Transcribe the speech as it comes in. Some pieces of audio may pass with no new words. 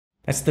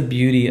That's the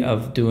beauty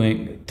of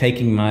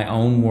taking my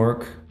own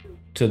work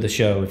to the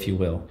show, if you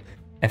will.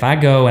 If I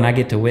go and I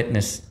get to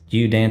witness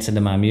you dancing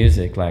to my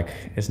music, like,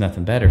 it's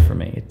nothing better for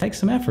me. It takes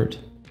some effort,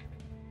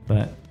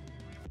 but.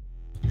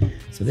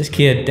 So this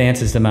kid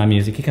dances to my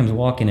music. He comes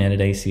walking in at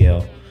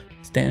ACL,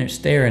 standing there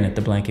staring at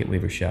the blanket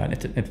weaver shot.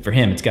 For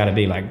him, it's gotta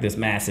be like this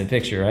massive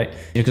picture, right?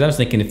 Because I was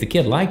thinking if the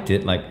kid liked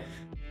it, like,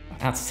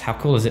 how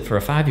cool is it for a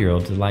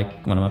 5-year-old to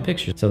like one of my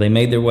pictures? So they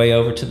made their way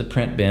over to the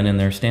print bin, and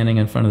they're standing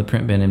in front of the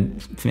print bin,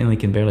 and Finley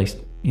can barely,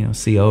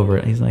 see over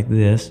it. He's like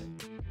this.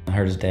 I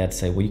heard his dad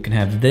say, well, you can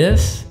have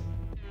this,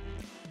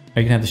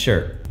 or you can have the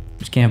shirt. You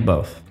just can't have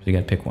both, so you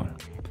gotta pick one.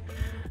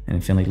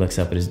 And Finley looks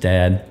up at his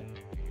dad,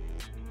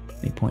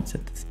 and he points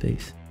at this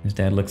piece. His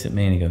dad looks at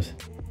me and he goes,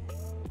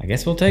 I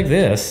guess we'll take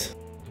this.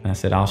 And I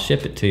said, I'll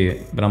ship it to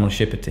you, but I'm gonna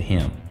ship it to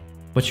him.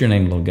 What's your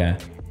name, little guy?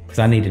 Because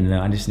I needed to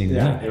know, I just needed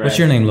to know. Right. What's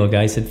your name, little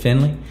guy? He said,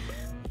 Finley.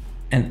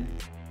 And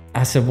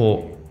I said,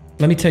 well,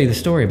 let me tell you the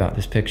story about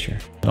this picture.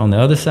 On the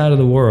other side of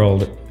the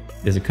world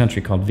is a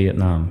country called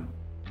Vietnam.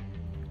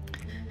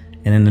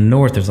 And in the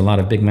north, there's a lot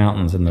of big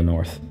mountains in the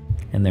north.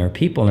 And there are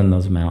people in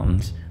those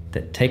mountains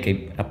that take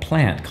a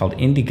plant called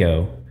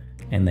indigo,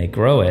 and they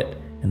grow it,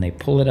 and they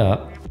pull it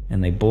up,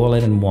 and they boil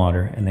it in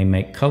water, and they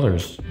make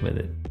colors with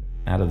it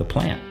out of the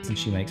plant. And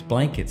she makes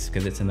blankets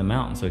because it's in the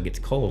mountains, so it gets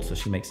cold, so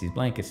she makes these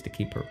blankets to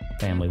keep her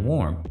family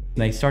warm. And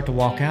they start to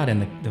walk out,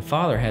 and the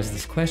father has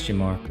this question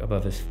mark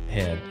above his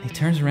head. He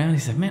turns around and he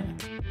said, man,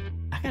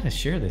 I gotta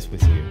share this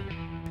with you.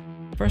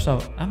 First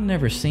off, I've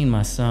never seen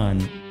my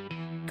son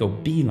go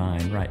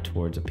beeline right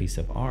towards a piece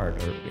of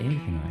art or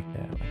anything like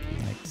that. Like,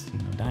 he likes,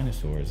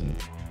 dinosaurs and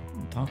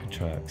Tonka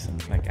trucks,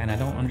 and I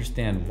don't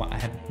understand why.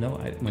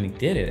 When he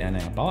did it and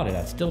I bought it,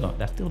 I still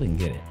didn't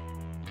get it.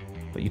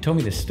 But you told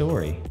me this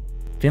story.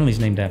 Finley's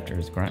named after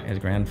his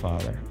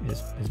grandfather.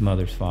 His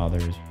mother's father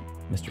is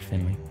Mr.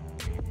 Finley.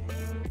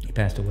 He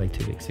passed away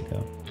 2 weeks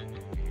ago.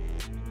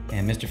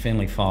 And Mr.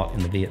 Finley fought in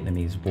the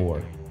Vietnamese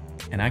War.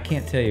 And I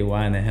can't tell you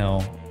why in the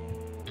hell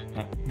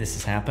this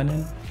is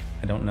happening.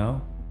 I don't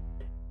know.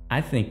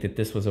 I think that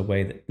this was a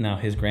way that now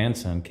his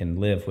grandson can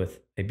live with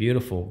a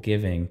beautiful,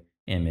 giving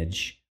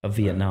image of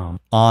Vietnam.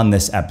 On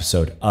this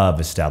episode of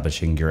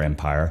Establishing Your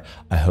Empire,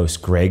 I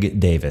host Greg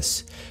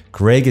Davis.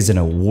 Greg is an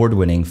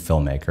award-winning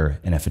filmmaker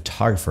and a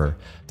photographer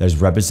that is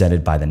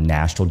represented by the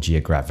National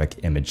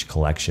Geographic Image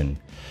Collection.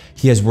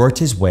 He has worked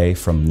his way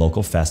from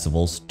local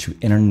festivals to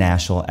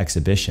international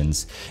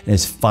exhibitions, and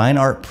his fine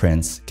art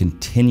prints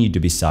continue to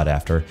be sought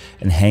after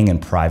and hang in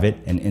private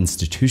and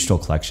institutional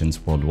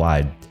collections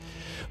worldwide.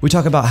 We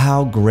talk about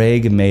how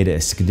Greg made a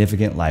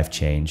significant life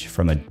change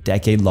from a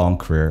decade-long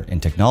career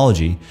in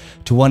technology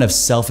to one of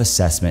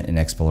self-assessment and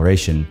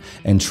exploration,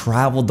 and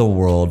traveled the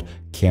world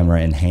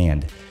camera in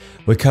hand.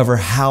 We cover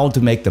how to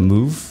make the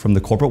move from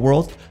the corporate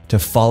world to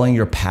following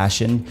your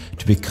passion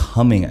to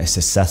becoming a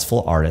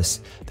successful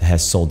artist that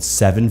has sold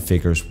 7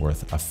 figures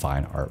worth of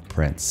fine art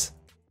prints.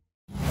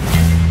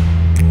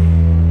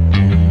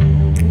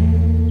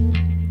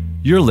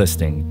 You're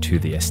listening to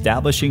the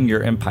Establishing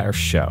Your Empire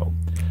show,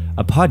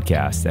 a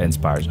podcast that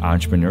inspires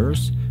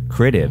entrepreneurs,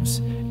 creatives,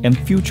 and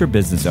future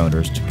business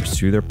owners to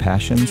pursue their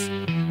passions,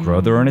 grow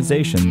their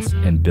organizations,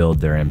 and build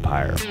their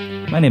empire.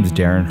 My name is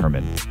Daran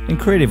Herrman, and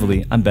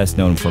creatively, I'm best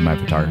known for my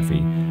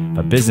photography.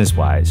 But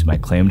business-wise, my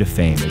claim to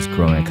fame is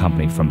growing a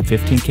company from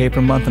 $15K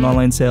per month in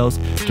online sales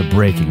to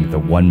breaking the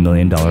 $1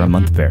 million a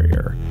month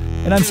barrier.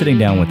 And I'm sitting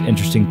down with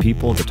interesting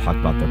people to talk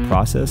about their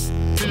process,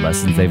 the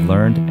lessons they've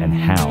learned, and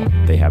how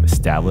they have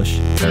established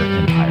their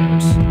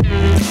empires.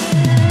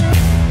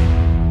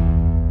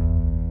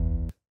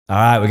 All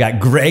right, we got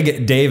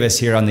Greg Davis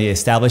here on the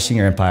Establishing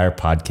Your Empire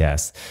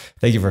podcast.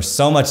 Thank you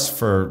so much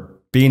for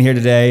being here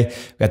today.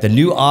 We got the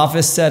new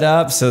office set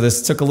up, so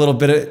this took a little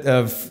bit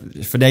of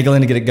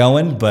finagling to get it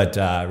going, but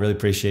I really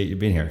appreciate you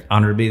being here.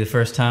 Honored to be the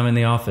first time in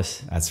the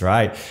office. That's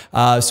right. So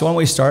why don't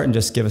we start and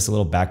just give us a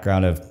little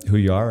background of who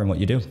you are and what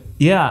you do?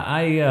 Yeah,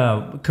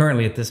 I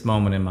currently at this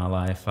moment in my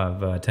life,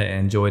 I've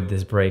enjoyed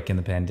this break in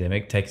the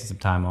pandemic, taking some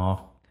time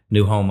off.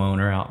 New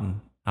homeowner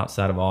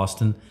outside of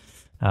Austin.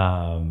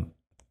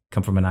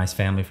 Come from a nice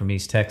family from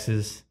East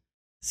Texas,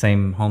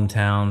 same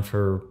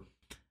hometown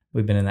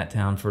we've been in that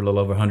town for a little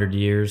over 100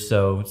 years,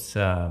 so it's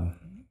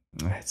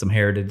some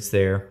heritage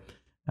there.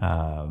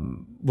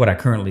 What I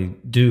currently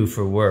do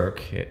for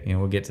work,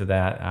 we'll get to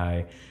that.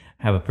 I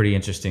have a pretty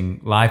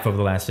interesting life over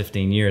the last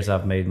 15 years.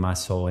 I've made my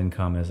sole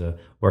income as a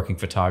working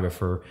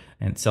photographer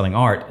and selling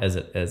art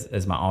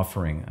as my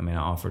offering. I mean,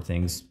 I offer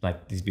things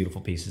like these beautiful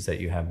pieces that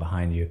you have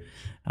behind you.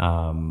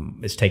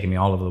 It's taken me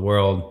all over the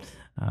world.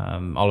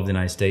 All of the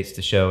United States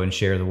to show and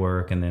share the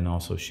work, and then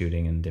also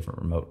shooting in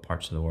different remote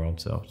parts of the world.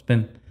 So it's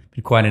been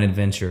quite an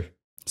adventure.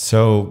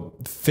 So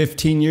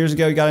 15 years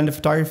ago, you got into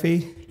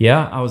photography?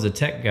 Yeah, I was a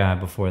tech guy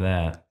before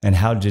that. And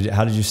how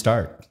did you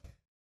start?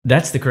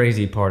 That's the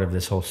crazy part of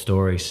this whole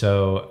story.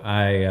 So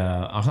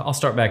I'll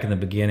start back in the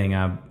beginning.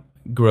 I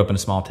grew up in a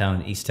small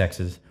town in East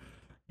Texas,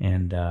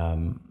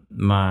 and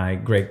my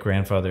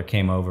great-grandfather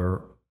came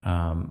over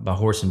by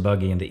horse and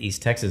buggy into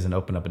East Texas and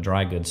opened up a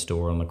dry goods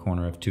store on the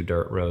corner of 2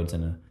 dirt roads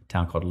in a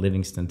town called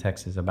Livingston,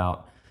 Texas,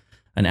 about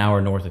an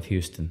hour north of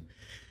Houston.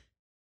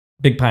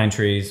 Big pine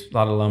trees, a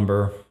lot of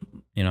lumber.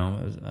 You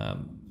know,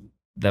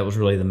 that was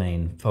really the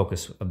main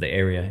focus of the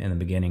area in the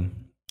beginning.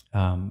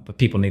 But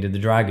people needed the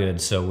dry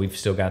goods, so we've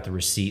still got the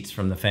receipts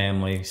from the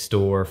family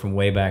store from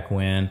way back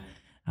when.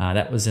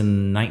 That was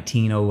in I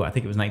think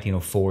it was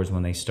 1904 is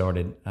when they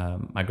started.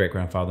 My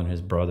great-grandfather and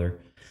his brother,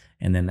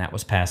 and then that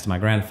was passed to my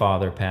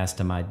grandfather, passed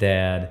to my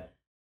dad,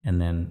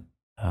 and then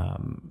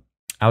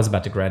I was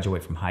about to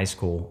graduate from high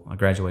school. I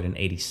graduated in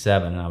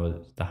 '87, and I was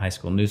the high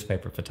school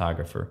newspaper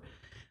photographer.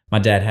 My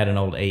dad had an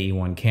old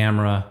AE1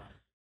 camera,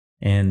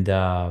 and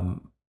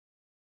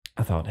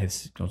I thought, hey,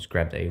 let's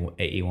grab the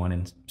AE1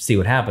 and see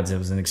what happens. It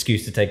was an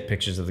excuse to take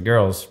pictures of the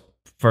girls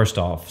first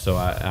off. So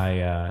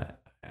I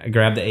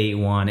grabbed the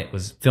AE1. It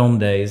was film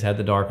days, had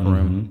the dark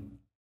room.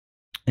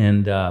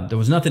 And there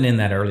was nothing in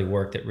that early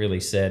work that really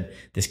said,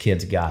 this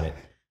kid's got it,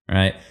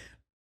 right?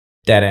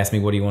 Dad asked me,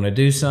 what do you want to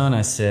do, son?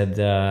 I said,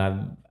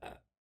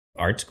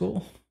 art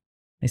school?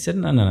 He said,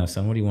 no,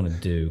 son, what do you want to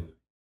do?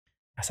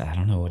 I said, I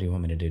don't know. What do you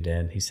want me to do,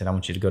 Dad? He said, I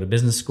want you to go to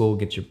business school,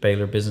 get your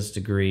Baylor business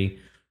degree.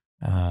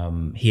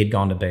 He had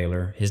gone to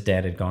Baylor. His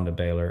dad had gone to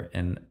Baylor,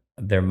 and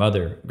their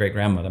mother,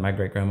 my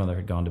great-grandmother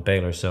had gone to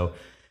Baylor. So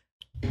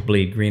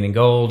bleed green and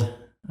gold.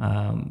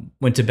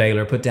 Went to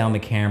Baylor, put down the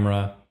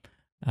camera.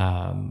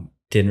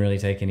 Didn't really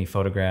take any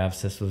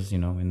photographs. This was,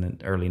 in the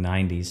early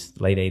 90s,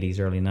 late 80s,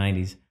 early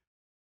 90s.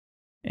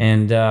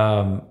 And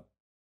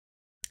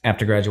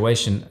after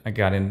graduation, I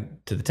got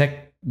into the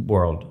tech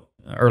world,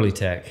 early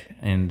tech.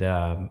 And,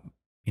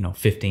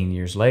 15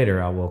 years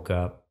later, I woke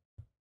up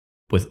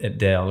with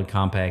Dell,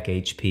 Compaq,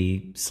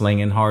 HP,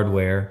 slinging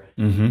hardware.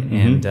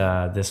 And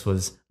this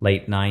was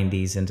late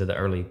 90s into the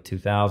early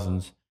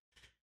 2000s.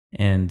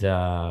 And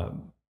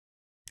around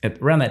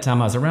that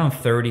time, I was around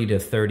 30 to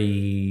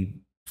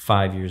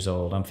 35 years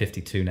old. I'm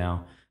 52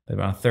 now, but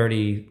around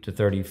 30 to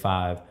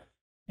 35.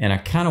 And I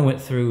kind of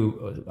went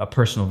through a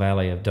personal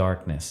valley of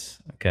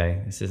darkness.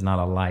 Okay, this is not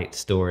a light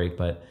story,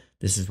 but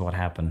this is what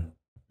happened.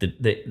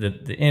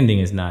 The ending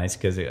is nice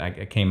because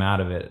I came out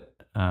of it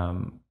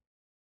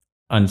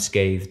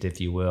unscathed, if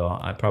you will.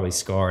 I probably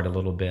scarred a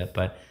little bit,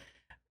 but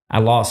I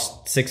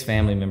lost 6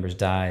 family members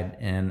died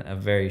in a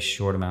very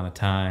short amount of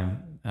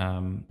time.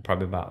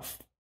 Probably about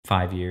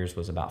 5 years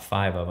was about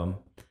 5 of them.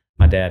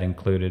 My dad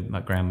included, my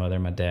grandmother,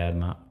 my dad,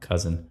 my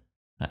cousin,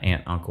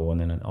 aunt, uncle,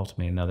 and then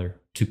ultimately another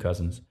 2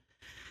 cousins.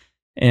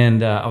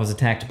 And I was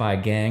attacked by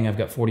a gang. I've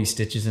got 40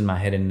 stitches in my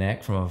head and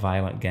neck from a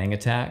violent gang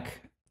attack.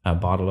 A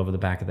bottle over the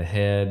back of the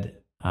head.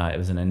 It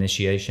was an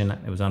initiation.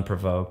 It was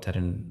unprovoked. I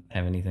didn't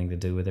have anything to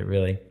do with it,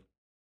 really.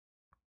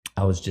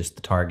 I was just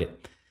the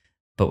target,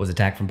 but was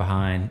attacked from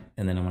behind.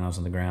 And then when I was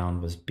on the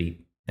ground, was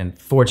beat. And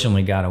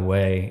fortunately got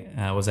away.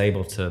 I was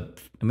able to,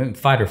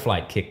 fight or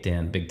flight kicked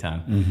in big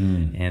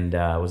time. And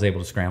was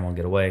able to scramble and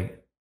get away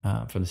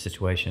from the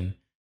situation.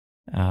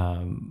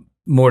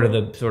 More to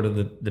the sort of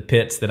the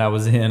pits that I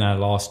was in, I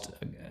lost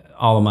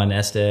all of my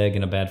nest egg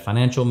in a bad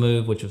financial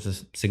move, which was a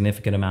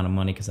significant amount of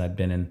money because I'd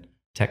been in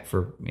tech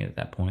for at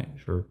that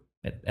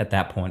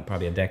point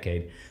probably a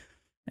decade.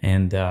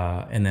 And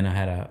then I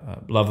had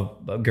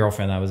a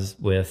girlfriend I was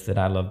with that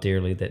I loved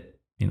dearly that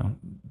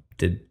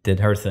did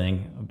her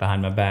thing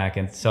behind my back,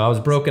 and so I was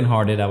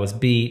brokenhearted. I was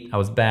beat. I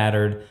was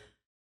battered.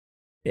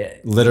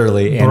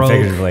 Literally and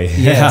figuratively.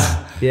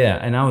 Yeah.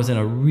 And I was in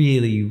a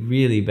really,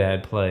 really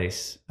bad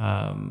place.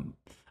 I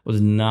was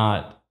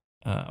not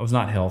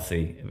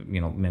healthy,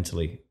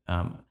 mentally.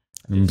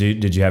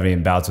 Did you have any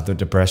bouts with the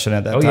depression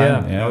at that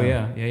time?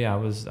 Yeah. I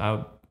was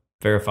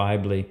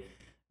verifiably,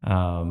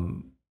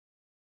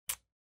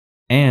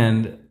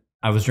 and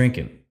I was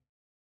drinking,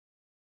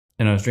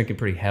 and I was drinking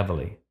pretty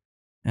heavily,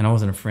 and I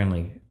wasn't a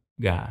friendly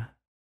guy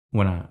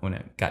when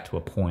it got to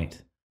a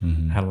point. I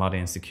had a lot of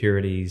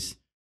insecurities.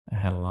 I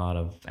had a lot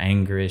of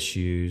anger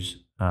issues.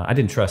 I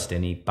didn't trust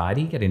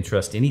anybody. I didn't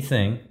trust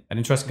anything. I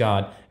didn't trust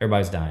God.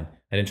 Everybody's dying.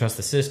 I didn't trust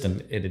the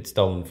system. It had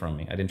stolen from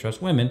me. I didn't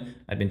trust women.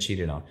 I'd been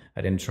cheated on.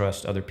 I didn't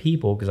trust other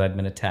people because I'd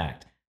been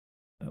attacked.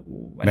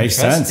 Makes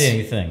sense.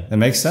 Anything. That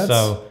makes sense.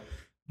 So,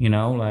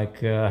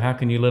 how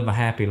can you live a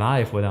happy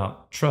life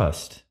without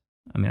trust?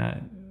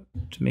 To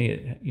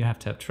me, you have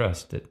to have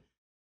trust that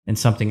in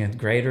something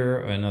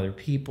greater or in other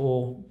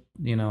people,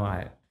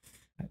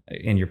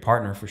 in your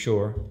partner for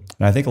sure.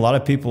 And I think a lot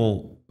of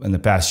people in the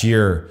past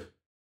year,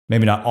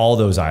 maybe not all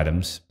those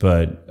items,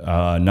 but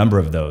a number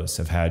of those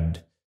have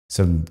had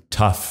some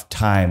tough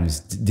times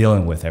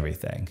dealing with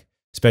everything,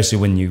 especially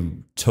when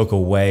you took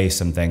away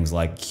some things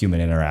like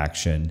human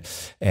interaction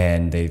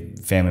and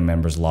family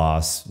members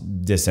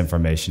lost,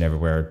 disinformation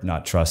everywhere,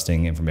 not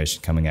trusting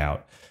information coming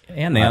out.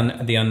 And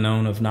the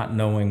unknown of not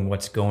knowing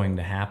what's going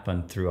to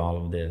happen through all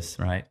of this,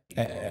 right?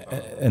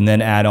 And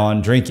then add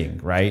on drinking,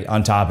 right?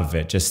 On top of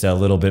it, just a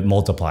little bit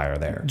multiplier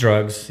there.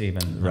 Drugs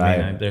even.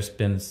 Right. There's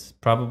been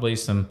probably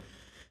some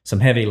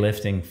heavy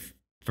lifting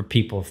for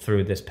people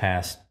through this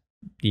past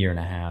year and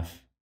a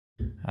half.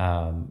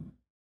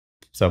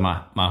 So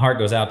my heart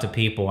goes out to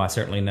people. I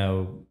certainly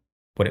know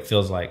what it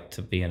feels like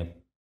to be in a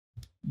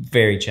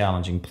very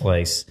challenging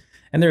place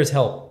And there is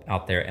help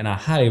out there, and I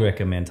highly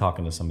recommend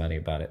talking to somebody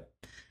about it.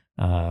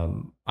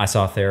 I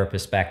saw a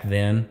therapist back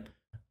then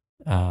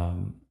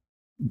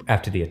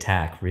after the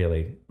attack,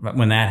 really.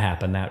 When that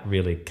happened, that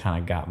really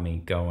kind of got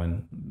me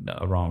going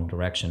a wrong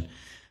direction.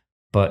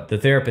 But the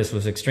therapist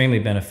was extremely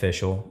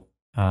beneficial.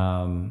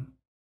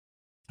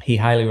 He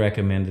highly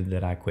recommended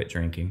that I quit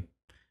drinking.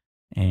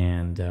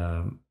 And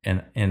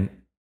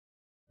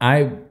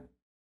I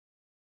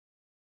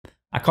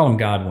call them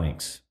God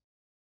winks.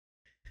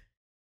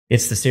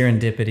 It's the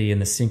serendipity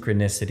and the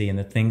synchronicity and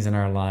the things in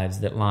our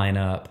lives that line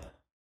up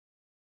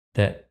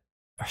that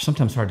are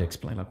sometimes hard to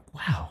explain. Like,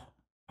 wow,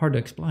 hard to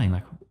explain.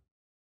 Like,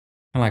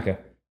 I'm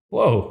like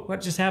whoa,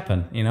 what just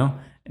happened? And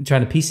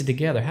trying to piece it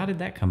together. How did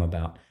that come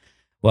about?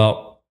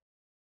 Well,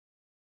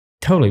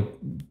 totally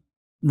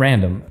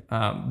random.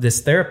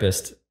 This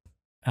therapist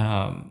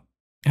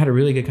had a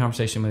really good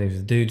conversation with him. He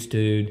was a dude's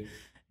dude.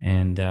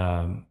 And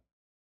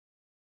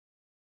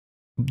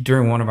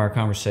during one of our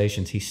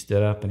conversations, he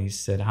stood up and he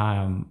said, "Hi,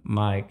 I'm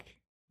Mike,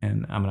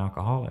 and I'm an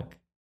alcoholic."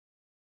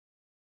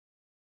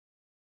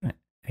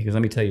 He goes,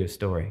 "Let me tell you a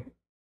story."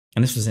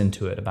 And this was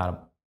into it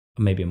about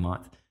maybe a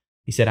month.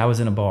 He said, "I was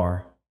in a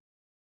bar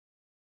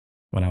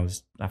when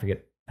I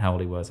forget how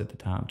old he was at the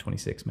time,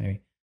 26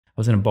 maybe. I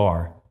was in a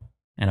bar,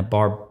 and a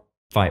bar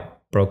fight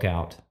broke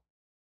out.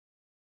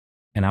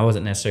 And I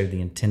wasn't necessarily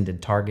the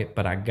intended target,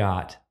 but I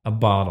got a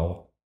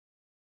bottle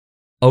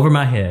over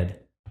my head,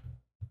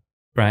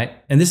 right?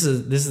 And this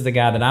is the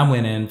guy that I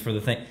went in for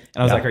the thing. And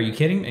I was like, "Are you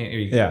kidding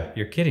me?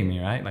 You're kidding me,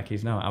 right?" Like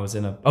I was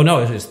in oh no,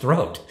 it was his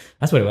throat.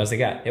 That's what it was. The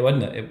guy. It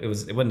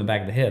wasn't the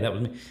back of the head. That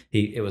was me.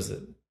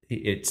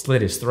 It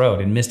slit his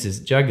throat and missed his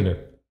jugular.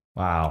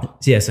 Wow.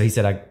 Yeah. So he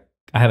said,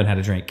 I haven't had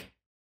a drink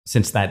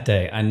since that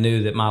day. I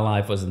knew that my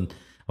life was in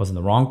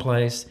the wrong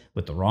place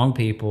with the wrong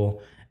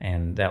people.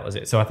 And that was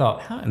it. So I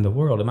thought, how in the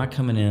world am I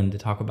coming in to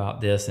talk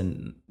about this?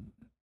 And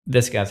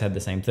this guy's had the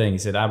same thing. He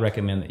said, "I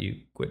recommend that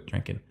you quit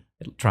drinking.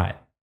 Try it."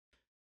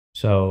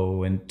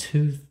 So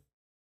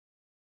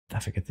I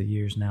forget the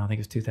years now. I think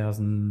it was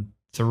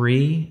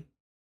 2003.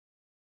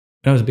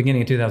 No, it was the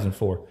beginning of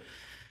 2004.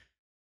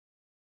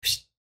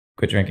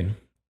 Quit drinking.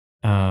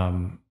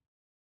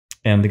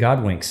 And the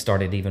God winks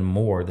started even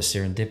more, the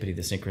serendipity,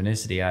 the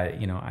synchronicity.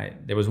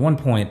 There was one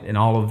point in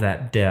all of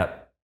that depth,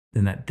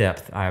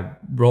 I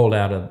rolled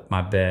out of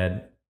my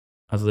bed.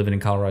 I was living in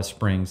Colorado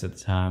Springs at the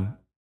time.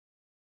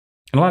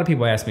 And a lot of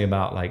people ask me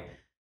about, like,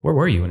 where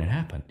were you when it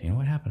happened?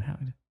 What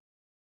happened?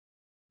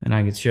 And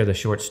I could share the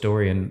short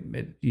story,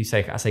 and I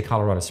say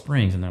Colorado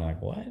Springs, and they're like,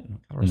 "What?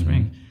 Colorado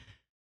Springs?"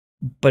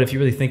 But if you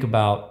really think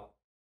about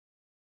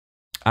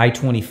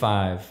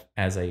I-25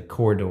 as a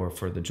corridor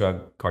for the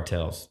drug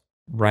cartels,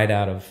 right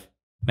out of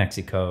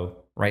Mexico,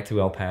 right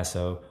through El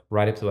Paso,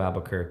 right up through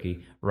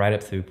Albuquerque, right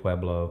up through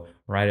Pueblo,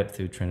 right up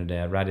through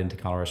Trinidad, right into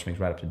Colorado Springs,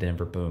 right up to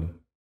Denver, boom,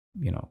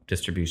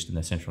 distribution in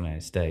the central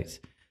United States.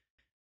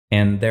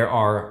 And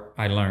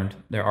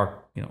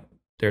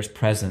there's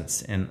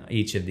presence in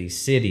each of these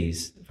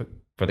cities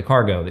for the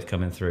cargo that's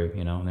coming through,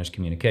 and there's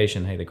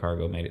communication. Hey, the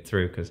cargo made it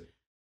through because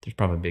there's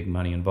probably big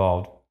money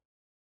involved.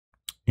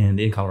 And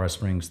in Colorado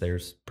Springs,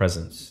 there's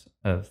presence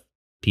of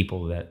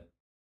people that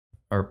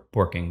are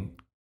working.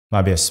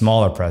 Might be a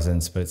smaller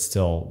presence, but it's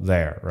still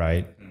there,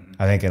 right?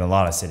 I think in a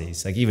lot of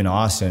cities, like even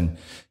Austin,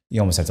 you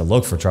almost have to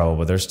look for trouble,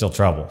 but there's still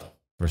trouble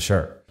for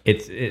sure.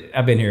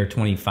 I've been here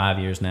 25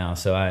 years now,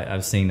 so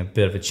I've seen a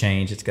bit of a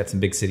change. It's got some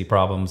big city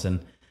problems,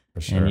 and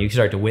you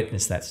start to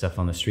witness that stuff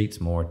on the streets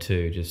more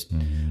too. Just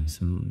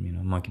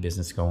some monkey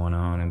business going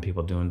on and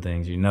people doing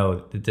things.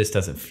 That this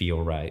doesn't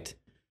feel right.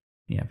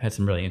 Yeah, I've had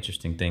some really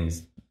interesting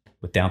things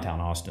with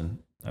downtown Austin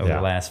over the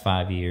last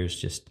 5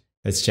 years.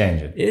 It's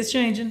changing. It's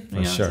changing.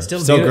 For sure. It's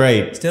still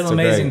great. Still an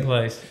amazing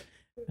place.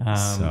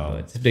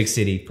 It's big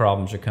city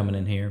problems are coming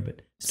in here,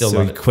 but still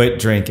love it. Quit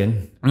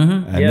drinking.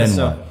 And then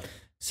what?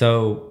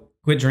 So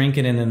quit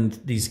drinking, and then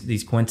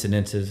these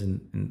coincidences.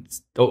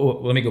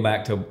 Let me go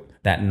back to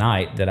that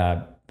night that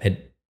I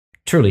had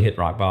truly hit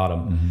rock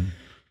bottom.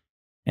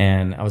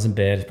 And I was in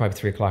bed. It's probably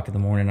 3:00 in the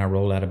morning. I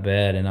rolled out of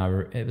bed, and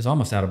it was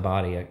almost out of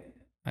body.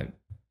 I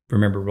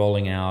remember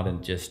rolling out and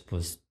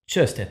was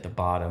at the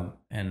bottom,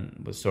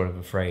 and was sort of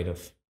afraid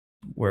of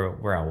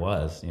where I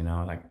was,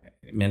 like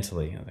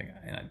mentally. I think,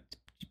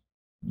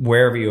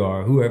 wherever you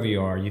are, whoever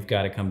you are, you've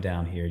got to come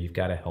down here. You've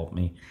got to help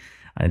me.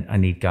 I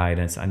need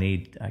guidance.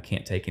 I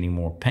can't take any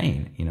more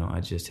pain. I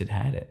just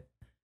had it.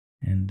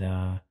 And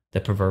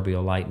the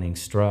proverbial lightning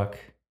struck.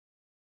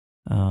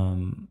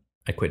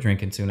 I quit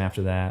drinking soon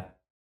after that.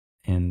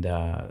 And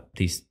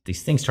these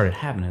things started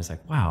happening. I was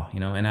like, wow,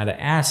 and I'd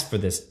asked for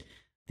these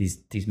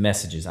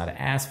messages. I'd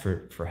asked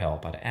for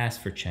help. I'd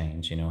asked for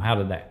change. How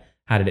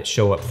did it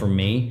show up for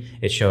me?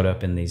 It showed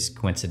up in these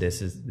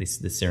coincidences, the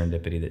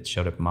serendipity that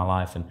showed up in my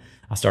life. And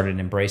I started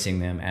embracing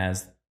them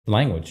as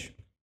language.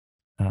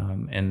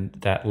 And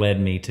that led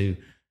me to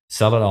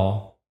sell it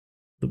all.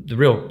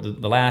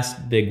 The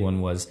last big one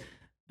was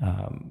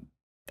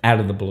out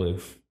of the blue.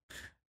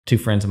 Two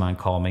friends of mine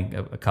called me,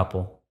 a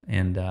couple,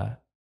 and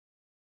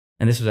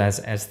And this was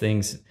as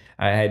things,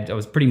 I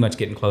was pretty much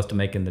getting close to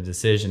making the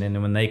decision. And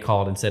then when they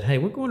called and said, hey,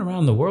 we're going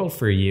around the world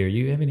for a year.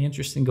 You have any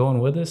interest in going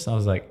with us? I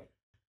was like,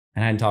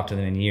 and I hadn't talked to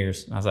them in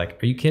years. I was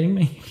like, are you kidding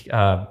me?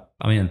 I'm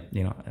in,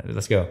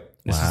 let's go.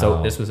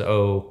 This was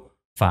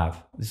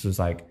 05. This was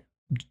like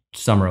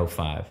summer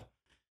 05.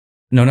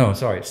 No,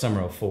 sorry,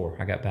 summer 04.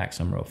 I got back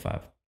summer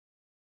 05.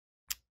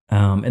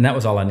 And that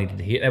was all I needed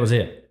to hear. That was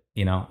it.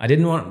 I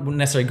didn't want to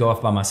necessarily go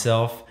off by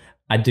myself.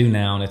 I do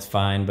now, and it's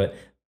fine. But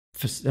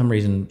for some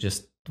reason,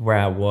 just where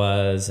I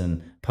was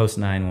and post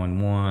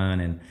 911,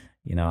 and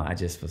I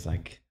just was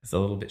like, it's a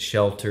little bit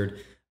sheltered.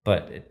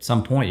 But at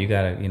some point, you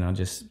got to,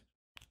 just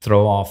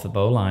throw off the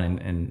bowline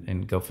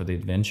and go for the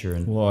adventure.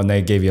 And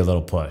they gave you a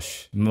little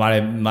push. Might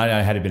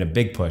have had been a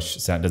big push.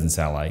 It doesn't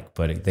sound like,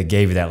 but they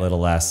gave you that little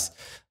less,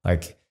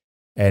 like.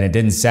 And it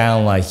didn't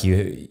sound like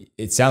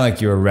it sounded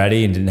like you were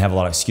ready and didn't have a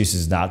lot of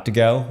excuses not to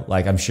go.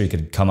 Like, I'm sure you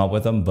could come up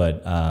with them,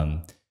 but,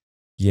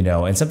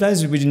 and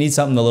sometimes we just need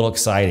something a little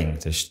exciting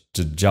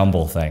to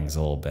jumble things a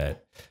little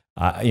bit.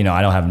 I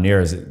don't have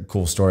near as a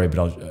cool story,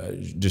 but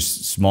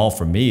just small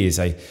for me is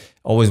I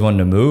always wanted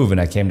to move,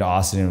 and I came to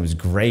Austin and it was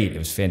great. It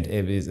was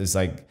fantastic. It was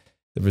like,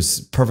 there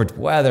was perfect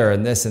weather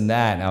and this and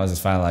that. And I was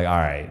just finally like, all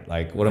right,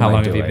 like, what am I doing? How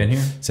long have you been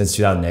here? Since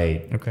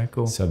 2008. Okay,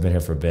 cool. So I've been here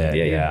for a bit.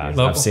 Yeah.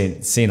 I've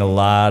seen a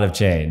lot of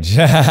change.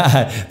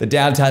 The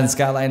downtown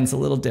skyline is a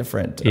little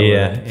different.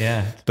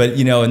 Yeah. But,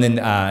 and then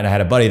and I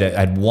had a buddy that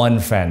had one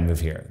friend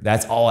move here.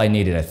 That's all I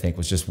needed, I think,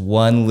 was just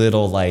one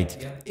little,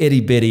 like,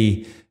 itty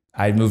bitty.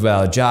 I'd moved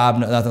out of a job,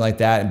 nothing like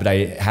that, but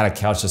I had a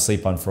couch to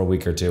sleep on for a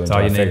week or two until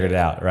I figured it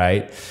out,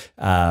 right?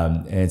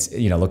 And it's,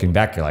 looking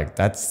back, you're like,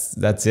 that's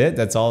it?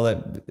 That's all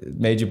that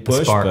made you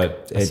push?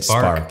 But it's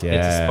spark. Yeah.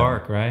 It's a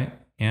spark, right?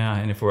 Yeah,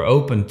 and if we're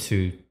open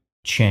to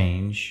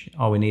change,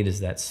 all we need is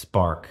that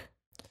spark.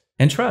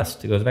 And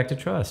trust. It goes back to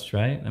trust,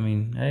 right? I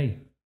mean, hey,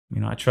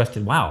 I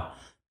trusted, wow,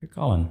 you're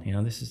calling,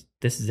 this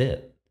is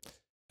it.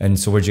 And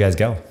so where'd you guys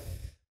go?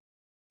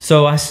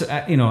 So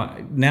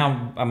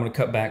now I'm going to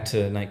cut back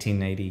to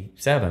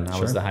 1987. I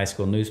was the high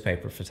school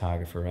newspaper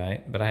photographer,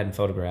 right? But I hadn't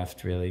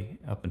photographed really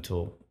up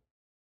until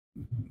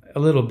a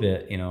little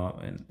bit,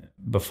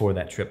 before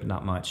that trip, but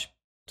not much.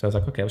 So I was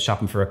like, okay, I was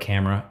shopping for a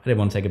camera. I didn't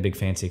want to take a big,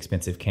 fancy,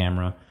 expensive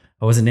camera.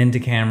 I wasn't into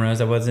cameras.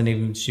 I wasn't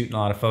even shooting a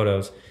lot of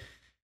photos.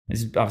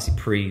 This is obviously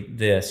pre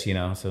this,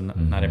 so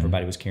not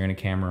everybody was carrying a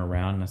camera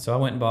around. So I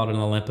went and bought an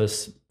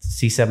Olympus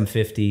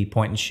C750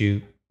 point and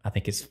shoot. I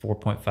think it's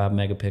 4.5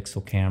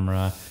 megapixel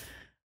camera.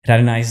 It had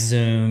a nice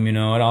zoom, and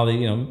all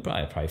the,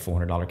 probably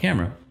 $400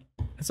 camera.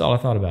 That's all I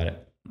thought about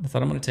it. I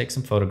thought I'm going to take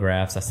some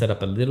photographs. I set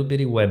up a little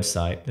bitty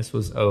website. This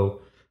was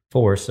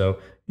 04, so,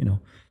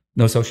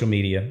 no social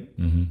media.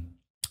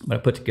 But I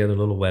put together a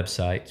little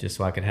website just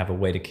so I could have a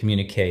way to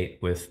communicate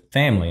with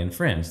family and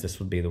friends. This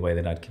would be the way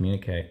that I'd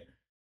communicate.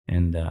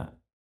 And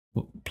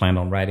planned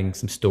on writing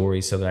some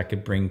stories so that I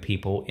could bring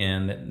people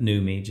in that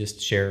knew me,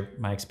 just share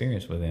my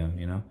experience with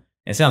them,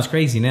 It sounds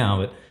crazy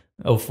now,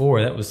 but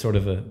 04, that was sort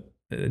of a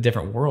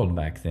different world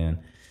back then.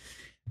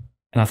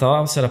 And I thought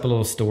I'll set up a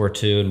little store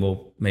too, and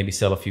we'll maybe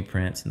sell a few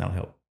prints, and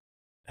that'll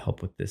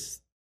help with this,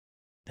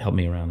 help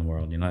me around the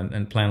world,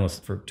 And plan was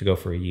to go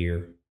for a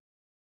year.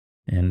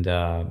 And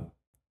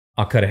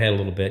I'll cut ahead a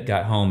little bit.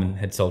 Got home and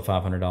had sold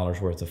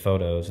 $500 worth of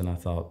photos, and I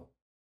thought,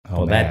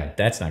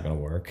 that's not going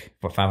to work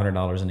for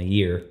 $500 in a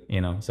year,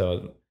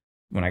 So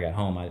when I got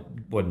home, I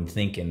wasn't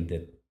thinking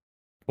that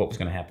what was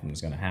going to happen was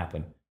going to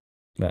happen.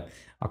 But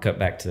I'll cut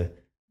back to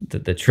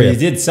the trip. But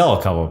you did sell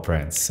a couple of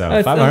prints, so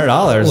 $500.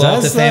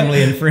 Well, to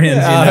family and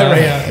friends,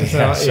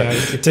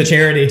 to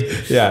charity.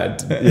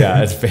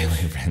 It's family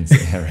and friends.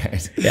 Yeah,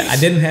 right. Yeah, I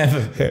didn't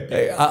have.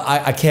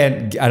 I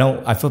can't. I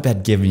don't. I feel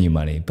bad giving you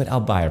money, but I'll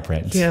buy a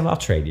print. Yeah, I'll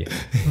trade you.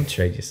 I'll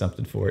trade you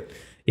something for it.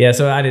 Yeah,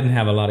 so I didn't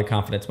have a lot of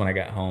confidence when I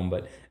got home,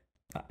 but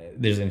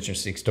there's an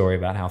interesting story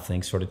about how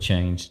things sort of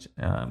changed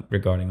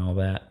regarding all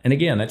that. And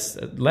again, that's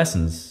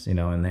lessons,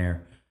 in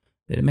there.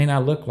 It may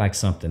not look like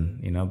something,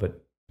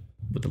 but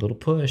with a little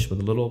push, with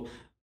a little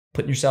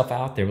putting yourself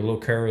out there, with a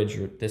little courage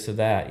or this or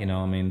that,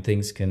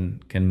 things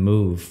can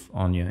move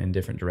on you in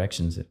different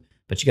directions.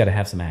 But you got to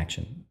have some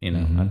action,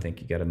 I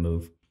think you got to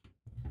move.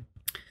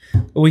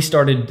 We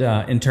started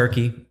in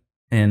Turkey,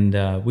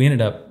 and we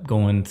ended up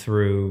going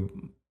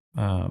through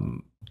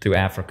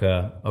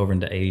Africa, over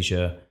into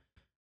Asia,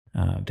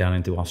 down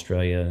into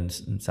Australia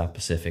and South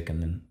Pacific,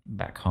 and then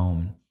back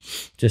home.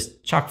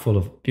 Just chock full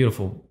of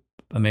beautiful,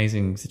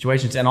 amazing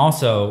situations, and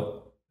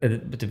also,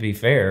 to be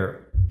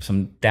fair,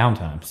 some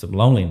downtime, some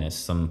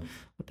loneliness,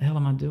 what the hell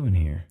am I doing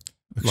here?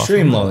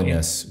 Extreme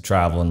loneliness,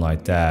 traveling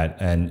like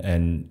that,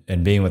 and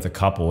being with a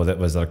couple.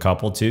 Was it a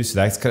couple too? So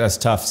that's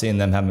tough, seeing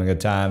them having a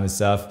good time and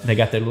stuff. They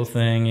got their little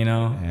thing,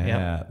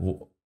 Yeah.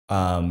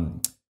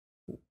 Yep.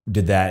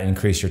 Did that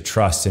increase your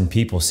trust in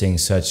people, seeing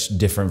such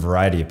different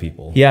variety of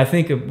people? Yeah, I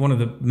think one of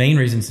the main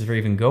reasons for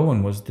even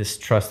going was this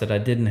trust that I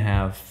didn't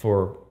have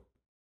for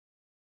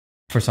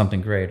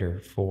something greater,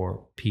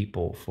 for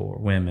people, for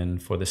women,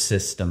 for the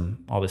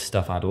system, all this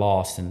stuff I'd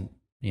lost. And,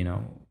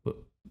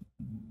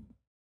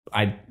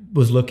 I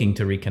was looking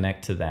to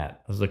reconnect to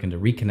that. I was looking to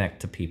reconnect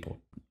to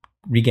people,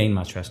 regain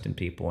my trust in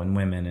people and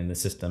women and the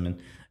system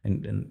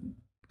and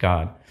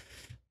God,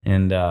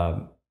 and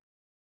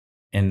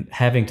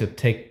having to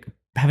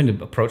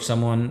approach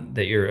someone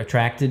that you're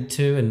attracted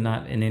to, and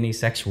not in any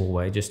sexual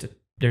way.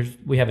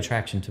 We have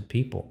attraction to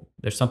people.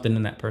 There's something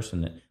in that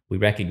person that we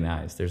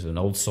recognize. There's an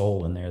old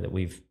soul in there that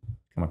we've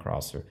come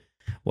across, or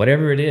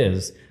whatever it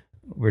is.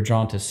 We're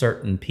drawn to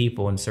certain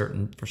people and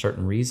for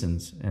certain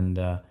reasons. And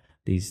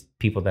these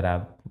people that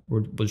I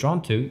was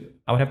drawn to,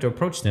 I would have to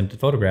approach them to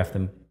photograph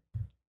them.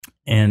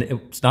 And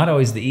it's not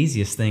always the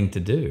easiest thing to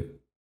do.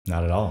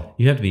 Not at all.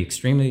 You have to be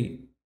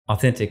extremely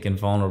authentic and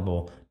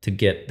vulnerable to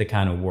get the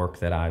kind of work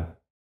that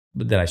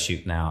I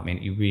shoot now. I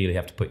mean, you really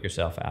have to put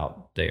yourself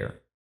out there.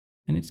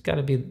 And it's got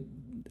to be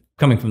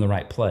coming from the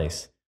right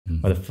place.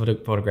 Mm-hmm. Or the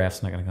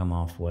photograph's not going to come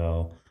off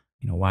well.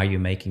 Why are you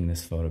making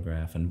this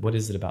photograph? And what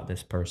is it about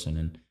this person?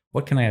 And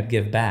what can I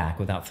give back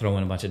without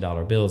throwing a bunch of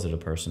dollar bills at a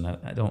person?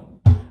 I don't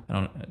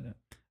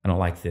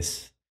like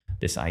this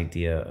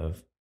idea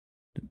of,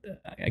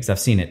 because I've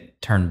seen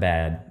it turn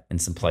bad in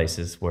some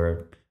places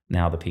where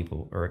now the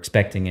people are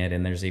expecting it,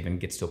 and there's even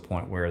gets to a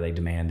point where they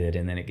demand it,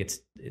 and then it's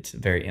a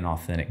very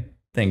inauthentic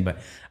thing. But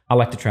I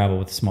like to travel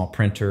with a small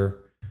printer,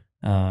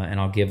 and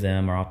I'll give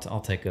them, or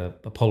I'll take a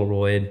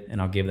Polaroid,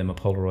 and I'll give them a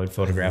Polaroid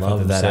photograph of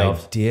themselves. I love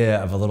that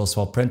idea of a little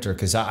small printer,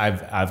 because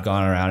I've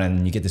gone around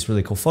and you get this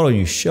really cool photo and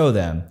you show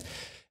them,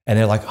 and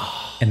they're like,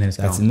 oh, and then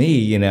that's gone. Me,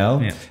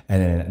 Yeah.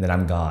 And then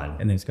I'm gone.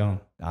 And then it's gone.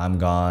 I'm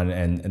gone,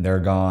 and they're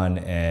gone,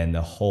 and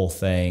the whole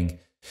thing.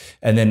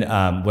 And then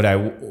what I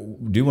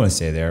do want to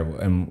say there,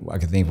 and I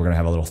think we're going to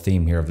have a little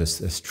theme here of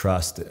this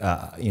trust.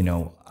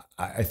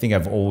 I think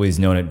I've always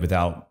known it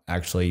without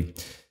actually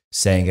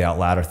saying it out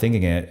loud or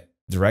thinking it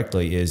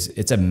directly.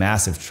 It's a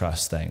massive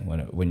trust thing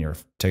when you're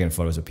taking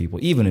photos of people,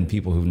 even in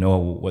people who know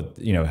what,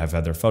 have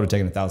had their photo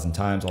taken 1,000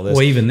 times, all this.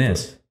 Well, even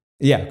this.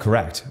 Yeah,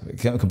 correct.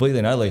 Completely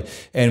and utterly.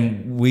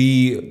 And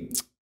we,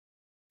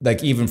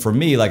 like, even for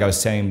me, like I was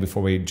saying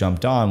before we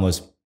jumped on,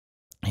 was,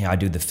 I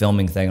do the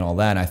filming thing and all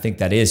that. And I think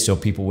that is so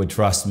people would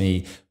trust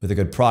me with a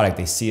good product.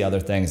 They see other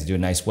things, they do a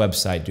nice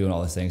website, doing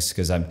all the things,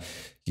 because I'm,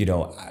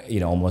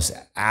 almost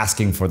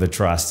asking for the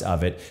trust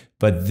of it.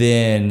 But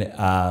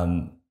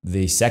then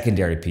the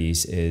secondary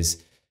piece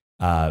is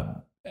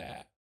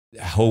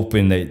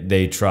hoping that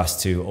they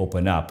trust to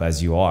open up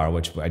as you are,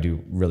 which I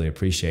do really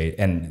appreciate.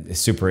 And it's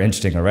super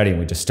interesting already, and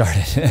we just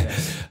started.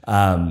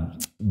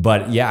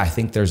 But yeah, I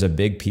think there's a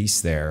big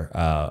piece there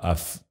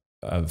of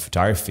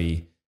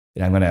photography.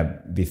 And I'm going to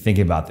be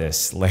thinking about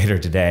this later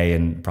today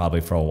and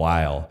probably for a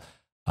while,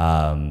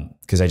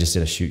 because I just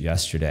did a shoot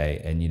yesterday,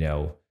 and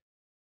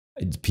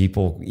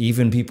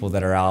even people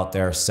that are out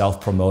there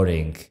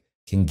self-promoting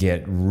can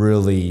get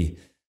really,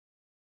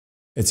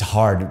 it's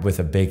hard with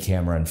a big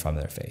camera in front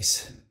of their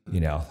face.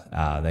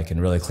 They can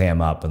really clam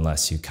up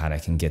unless you kind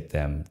of can get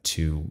them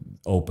to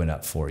open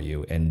up for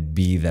you and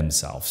be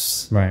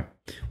themselves. Right.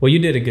 Well, you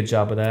did a good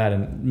job of that,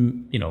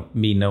 and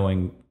me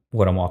knowing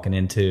what I'm walking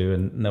into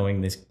and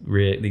knowing these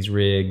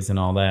rigs and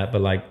all that,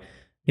 but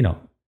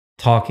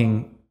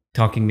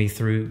talking me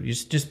through,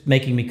 just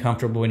making me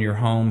comfortable in your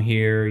home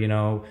here,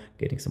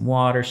 getting some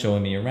water,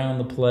 showing me around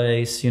the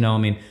place,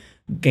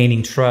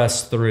 gaining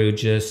trust through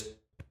just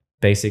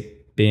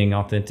basic being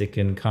authentic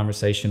and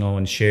conversational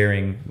and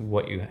sharing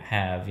what you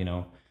have,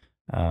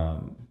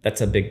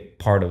 that's a big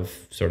part of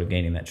sort of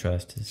gaining that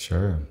trust.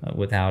 Sure.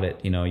 Without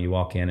it, you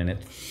walk in and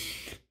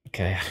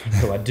okay,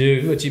 what do I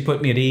do? But you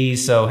put me at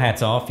ease, so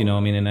hats off,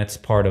 and that's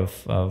part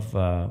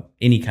of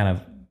any kind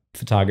of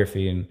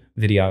photography and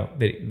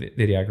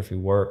videography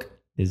work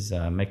is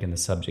making the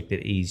subject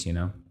at ease,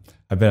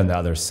 I've been on the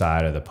other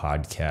side of the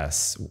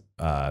podcast,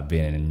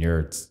 being in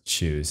your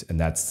shoes, and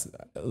that's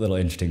a little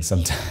interesting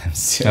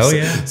sometimes. Oh,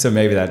 yeah. So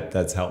maybe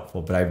that's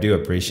helpful, but I do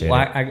appreciate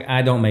it.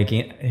 I don't make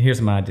any, here's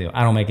my deal.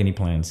 I don't make any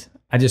plans.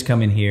 I just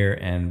come in here,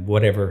 and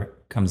whatever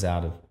comes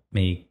out of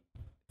me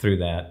through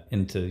that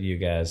into you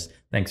guys.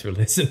 Thanks for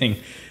listening.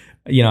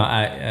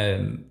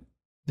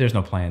 There's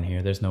no plan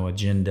here. There's no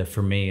agenda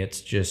for me.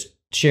 It's just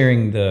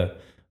sharing the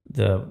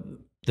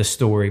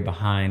story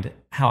behind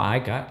how I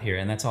got here,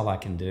 and that's all I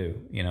can do.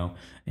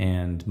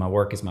 And my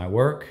work is my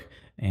work,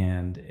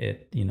 and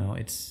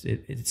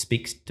it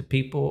speaks to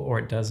people or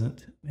it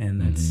doesn't, and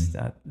that's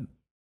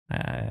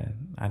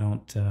I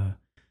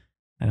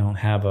don't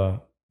have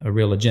a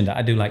real agenda.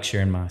 I do like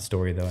sharing my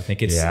story, though. I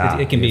think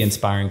it can be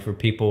inspiring for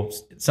people.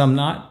 Some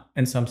not,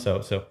 and some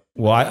so.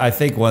 Well, I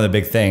think one of the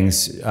big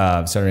things,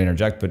 sorry to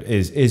interject, but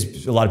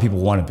is a lot of people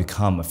want to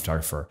become a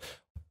photographer,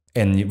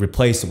 and you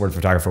replace the word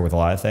photographer with a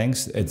lot of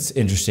things. It's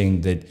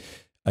interesting that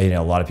a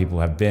lot of people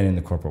have been in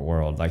the corporate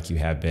world, like you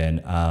have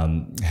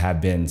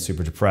been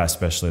super depressed,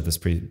 especially this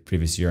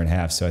previous year and a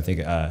half. So I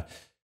think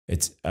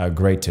it's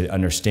great to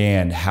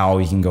understand how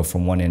you can go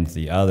from one end to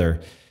the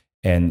other.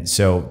 And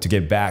so to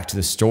get back to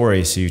the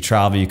story, so you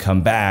travel, you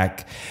come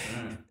back,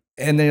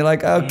 and then you're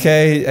like,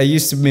 okay, I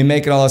used to be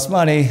making all this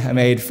money. I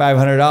made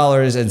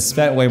 $500 and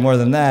spent way more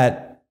than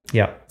that.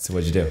 Yeah. So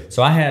what'd you do?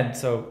 So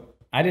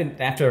I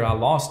didn't, after I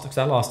lost, because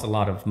I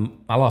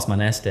lost my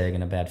nest egg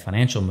in a bad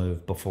financial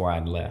move before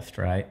I'd left,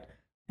 right?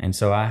 And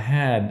so I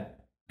had,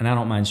 and I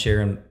don't mind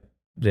sharing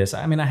this.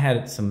 I mean, I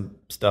had some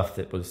stuff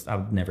that I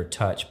would never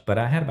touch, but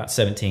I had about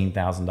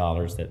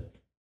 $17,000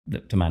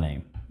 that to my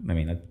name. I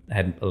mean, I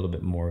had a little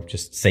bit more of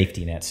just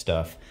safety net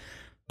stuff,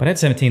 but I had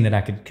 17 that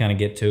I could kind of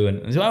get to,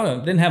 and so I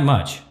didn't have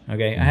much.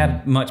 Okay, I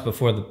had much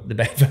before the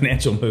bad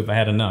financial move. I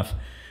had enough,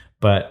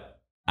 but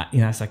I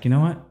was like, you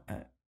know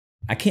what?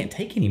 I can't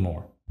take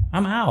anymore.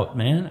 I'm out,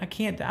 man. I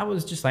can't. I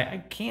was just like, I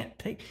can't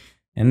take.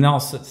 And all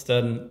of a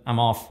sudden,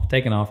 I'm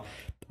taking off.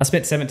 I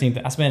spent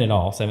it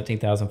all,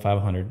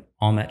 $17,500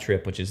 on that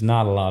trip, which is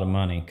not a lot of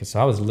money, because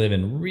I was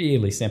living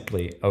really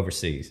simply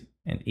overseas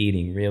and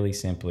eating really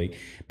simply.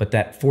 But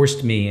that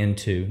forced me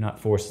into,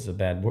 not forced is a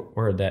bad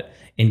word, that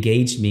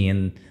engaged me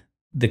in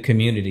the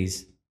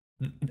communities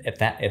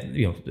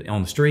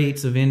on the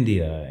streets of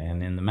India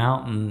and in the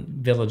mountain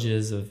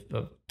villages of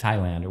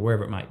Thailand or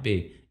wherever it might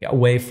be,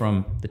 away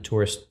from the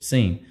tourist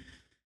scene.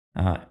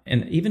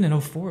 And even in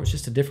 2004, it was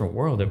just a different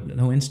world. There was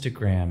no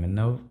Instagram and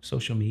no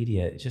social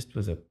media. It just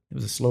was a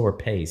slower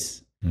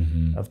pace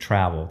of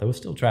travel. There were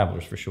still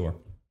travelers for sure.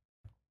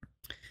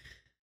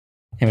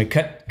 And we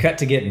cut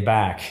to getting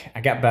back.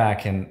 I got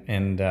back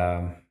and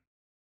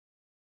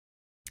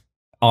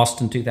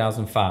Austin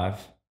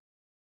 2005.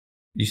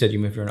 You said you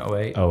moved here in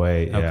 2008?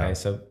 2008, yeah. Okay,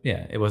 so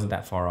yeah, it wasn't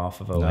that far off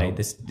of 2008. No.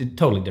 This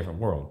totally different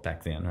world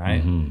back then,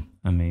 right?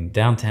 I mean,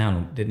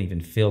 downtown didn't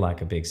even feel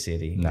like a big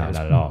city. No,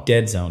 not at all.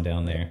 Dead zone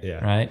down there,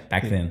 right?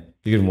 Back then.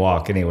 You can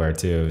walk anywhere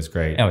too. It was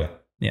great. Oh,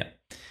 yeah.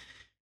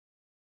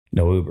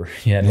 No Uber.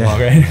 You had to walk,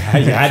 right?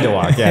 You had to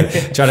walk, yeah.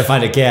 Trying to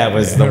find a cab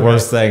was the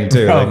worst thing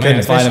too. I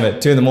couldn't find them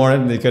at 2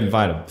 a.m. They couldn't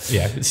find them.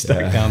 Yeah,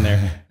 stuck down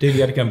there. Dude, you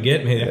got to come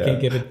get me. I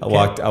can't get it. I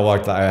walked.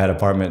 I had an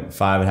apartment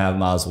 5.5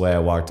 miles away. I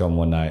walked home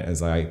one night. It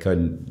was like I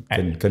couldn't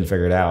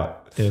figure it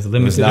out. There was a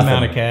limited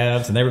amount of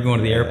cabs, and they were going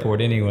to the airport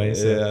anyway.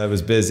 So. Yeah, it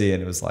was busy,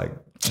 and it was like,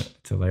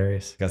 it's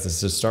hilarious. Guess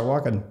let's just start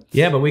walking.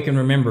 Yeah, but we can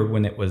remember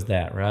when it was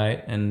that,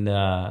 right? And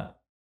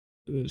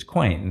it was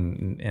quaint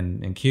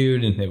and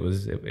cute, and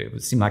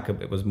it seemed like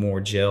it was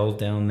more gelled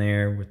down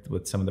there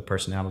with some of the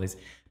personalities.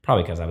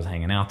 Probably because I was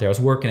hanging out there. I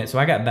was working it. So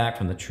I got back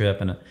from the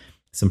trip, and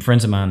some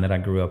friends of mine that I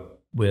grew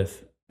up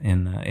with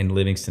in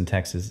Livingston,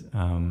 Texas,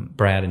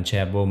 Brad and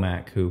Chad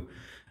Womack, who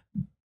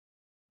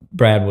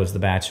Brad was the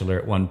Bachelor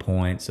at one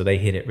point, so they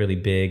hit it really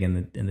big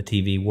in the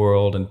TV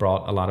world and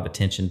brought a lot of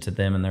attention to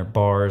them and their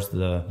bars.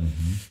 The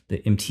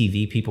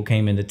MTV people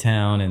came into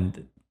town,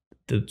 and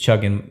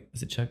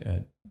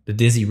the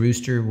Dizzy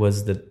Rooster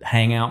was the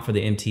hangout for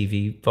the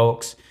MTV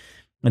folks,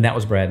 and that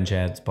was Brad and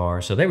Chad's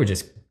bar. So they were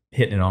just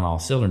hitting it on all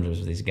cylinders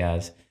with these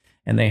guys,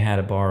 and they had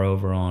a bar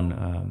over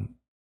on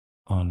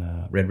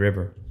Red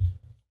River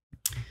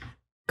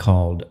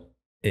called,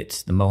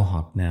 it's the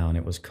Mohawk now, and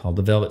it was called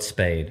the Velvet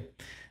Spade.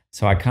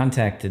 So I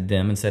contacted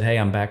them and said, hey,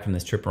 I'm back from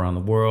this trip around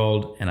the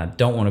world, and I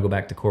don't want to go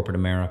back to corporate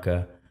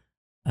America.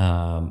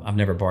 I've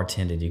never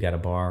bartended. You got a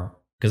bar?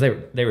 Because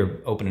they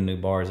were opening new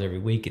bars every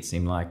week, it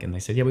seemed like. And they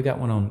said, yeah, we got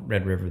one on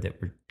Red River that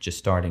we're just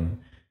starting,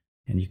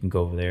 and you can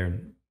go over there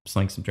and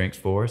sling some drinks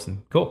for us.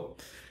 And cool.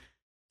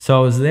 So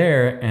I was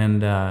there,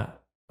 and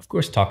of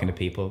course, talking to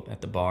people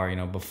at the bar,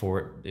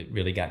 before it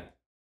really got,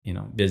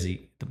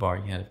 busy at the bar.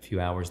 You had a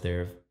few hours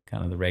there of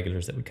kind of the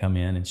regulars that would come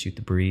in and shoot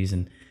the breeze.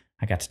 And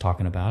I got to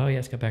talking about, I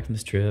just got back from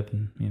this trip,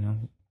 and,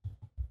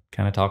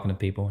 kind of talking to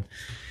people.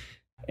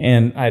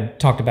 And I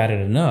talked about it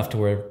enough to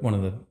where one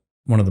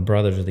of the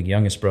brothers, or the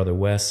youngest brother,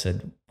 Wes,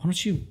 said, why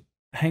don't you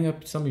hang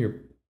up some of your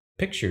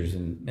pictures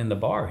in the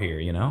bar here,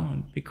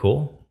 it'd be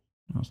cool.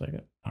 And I was like,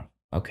 oh,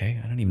 okay,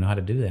 I don't even know how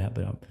to do that,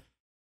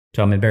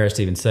 so I'm embarrassed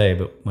to even say,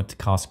 but went to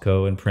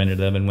Costco and printed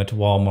them, and went to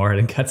Walmart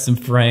and got some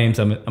frames.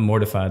 I'm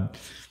mortified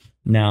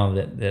now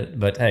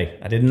but hey,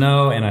 I didn't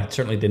know, and I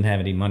certainly didn't have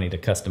any money to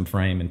custom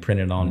frame and print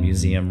it on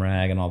museum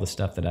rag and all the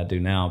stuff that I do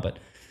now. But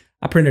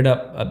I printed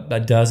up a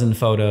dozen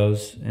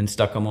photos and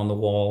stuck them on the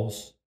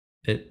walls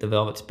at the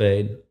Velvet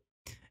Spade.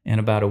 And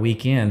about a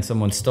week in,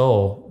 someone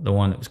stole the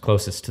one that was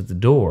closest to the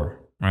door,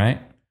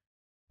 right?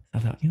 I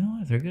thought,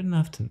 if they're good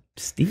enough to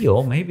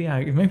steal, maybe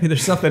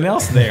there's something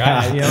else there.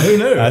 Who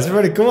knew? That's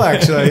pretty cool,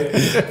 actually.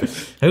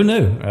 Who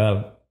knew?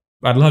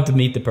 I'd love to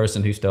meet the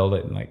person who stole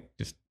it and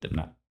just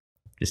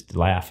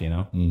laugh,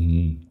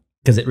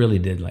 because it really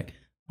did,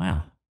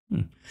 wow.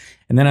 And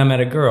then I met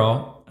a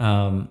girl.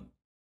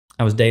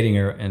 I was dating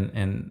her,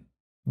 and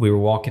we were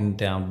walking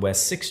down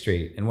West 6th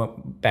Street.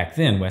 And back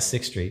then, West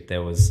 6th Street,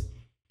 there was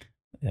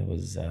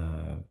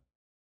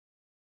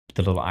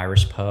the little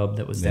Irish pub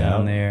that was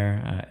down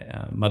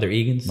there, Mother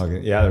Egan's.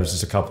 Yeah, there was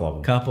just a couple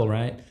of them.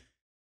 Right?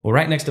 Well,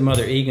 right next to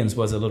Mother Egan's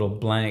was a little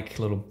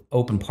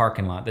open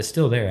parking lot that's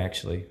still there,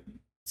 actually,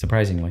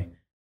 surprisingly.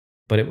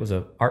 But it was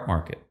an art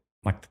market,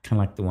 kind of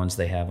like the ones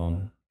they have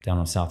down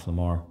on South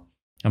Lamar,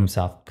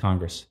 South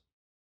Congress.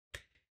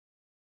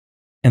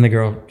 And the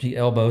girl, she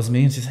elbows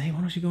me and says, hey, why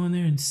don't you go in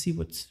there and see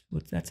what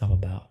that's all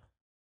about?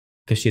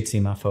 Because she had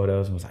seen my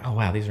photos and was like, oh,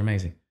 wow, these are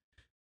amazing.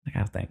 I'm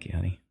like, oh, thank you,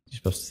 honey. You're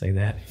supposed to say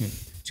that.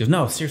 She goes,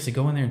 no, seriously,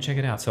 go in there and check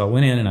it out. So I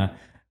went in, and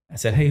I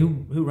said, hey,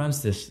 who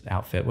runs this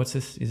outfit? What's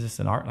this? Is this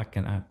an art? Like,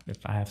 if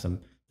I have some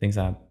things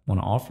I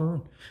want to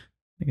offer?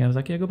 The guy was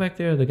like, yeah, go back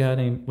there. The guy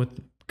named with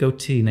the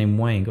goatee named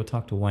Wayne. Go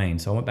talk to Wayne.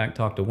 So I went back and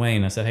talked to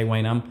Wayne. I said, hey,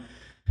 Wayne, I'm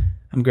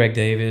Greg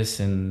Davis,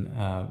 and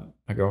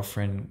my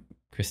girlfriend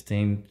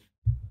Christine.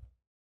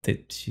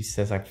 That she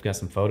says I've got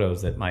some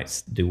photos that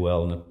might do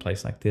well in a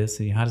place like this.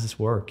 And how does this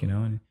work?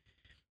 And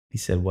he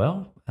said,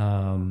 well,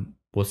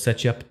 we'll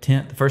set you up a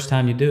tent. The first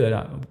time you do it,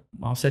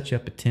 I'll set you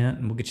up a tent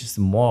and we'll get you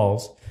some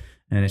walls.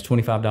 And it's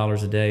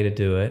 $25 a day to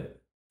do it.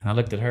 And I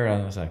looked at her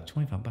and I was like,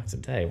 $25 a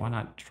day? Why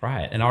not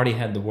try it? And I already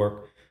had the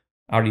work.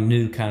 I already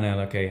knew kind of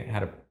okay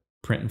how to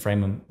print and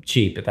frame them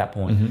cheap at that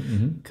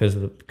point because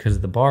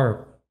of the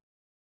bar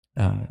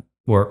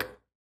work.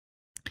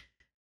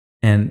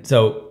 And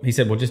so he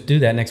said, well, just do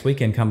that next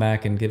weekend. Come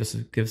back and give us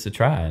a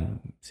try and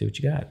see what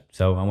you got.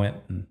 So I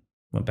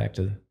went back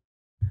to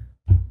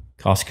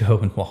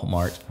Costco and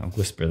Walmart. I'll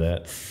whisper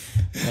that.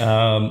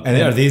 And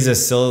are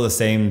these still the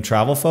same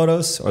travel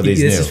photos, or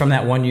these This new? is from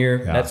that 1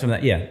 year. Yeah. That's from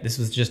that. Yeah, this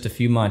was just a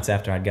few months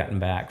after I'd gotten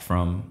back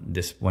from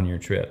this 1 year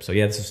trip. So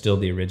yeah, this is still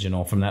the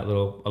original from that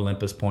little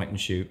Olympus point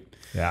and shoot.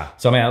 Yeah.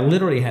 So I mean, I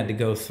literally had to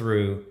go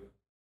through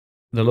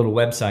the little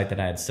website that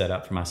I had set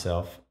up for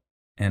myself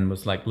and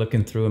was like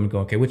looking through them and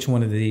going, okay, which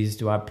one of these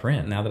do I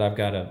print now that I've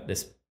got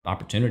this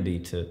opportunity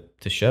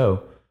to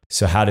show?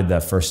 So how did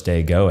that first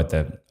day go at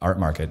the art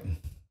market?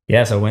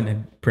 Yeah, so I went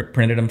and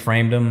printed them,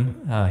 framed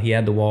them. He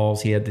had the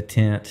walls, he had the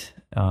tent.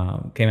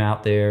 Came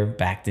out there,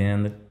 backed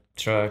in the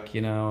truck,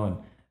 and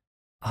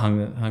had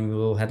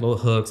little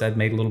hooks. I'd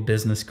made little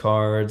business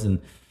cards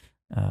and.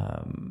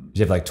 Did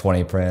you have like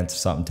 20 prints or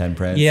something, 10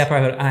 prints? Yeah,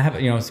 probably. I have.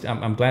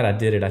 I'm glad I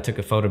did it. I took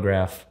a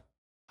photograph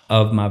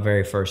of my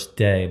very first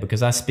day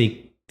because I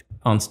speak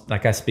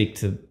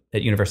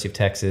at University of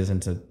Texas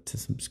and to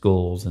some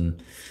schools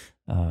and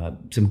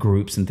some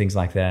groups and things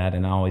like that,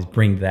 and I always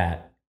bring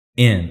that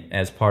in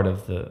as part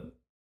of the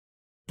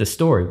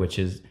story, which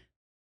is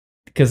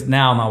because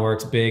now my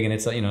work's big and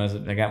it's I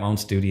got my own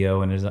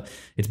studio and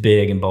it's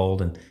big and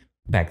bold, and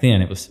back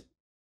then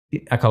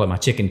I call it my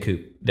chicken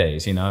coop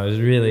days. It was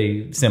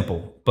really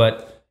simple,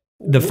 but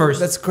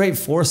that's great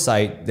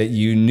foresight that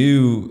you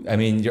knew. I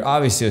mean, you're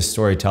obviously a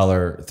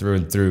storyteller through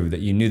and through,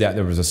 that you knew that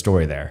there was a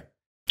story there.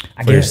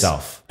 For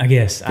yourself, I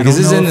guess. Because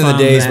this isn't in the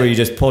days where you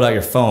just pulled out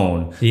your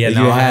phone. Yeah, you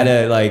had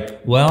to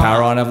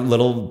power on a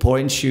little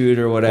point and shoot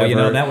or whatever.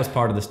 Well, that was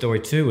part of the story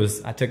too.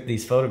 Was I took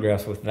these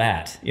photographs with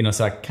that,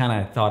 so I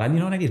kind of thought, I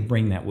need to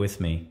bring that with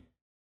me.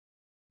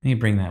 I need to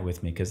bring that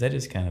with me because that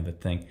is kind of a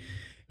thing.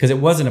 Because it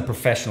wasn't a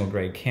professional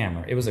grade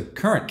camera. It was a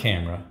current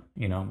camera,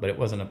 but it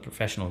wasn't a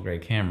professional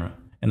grade camera.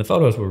 And the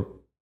photos were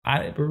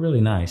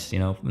really nice,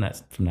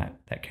 from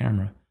that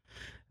camera.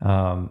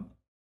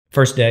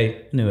 First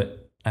day, knew it.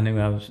 I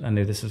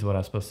knew this is what I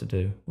was supposed to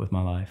do with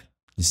my life.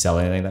 You sell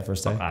anything that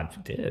first day? I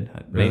did.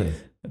 Really?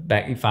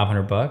 Back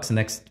 $500. The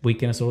next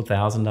weekend I sold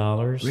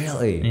 $1,000.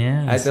 Really?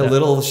 Yeah. At the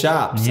little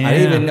shops. Yeah. I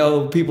didn't even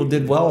know people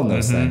did well in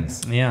those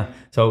things. Yeah.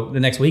 So the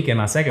next weekend,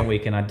 my second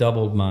weekend, I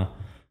doubled my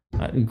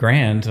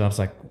grand. And I was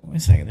like, wait a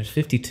second, there's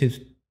 52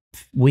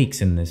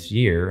 weeks in this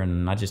year,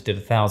 and I just did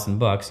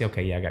 $1,000.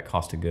 Okay, yeah, I got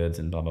cost of goods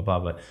and blah blah blah,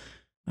 but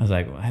I was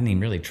like, well, I hadn't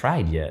even really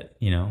tried yet,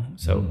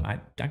 So I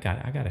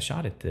got a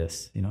shot at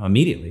this,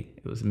 immediately.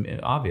 It was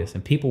obvious,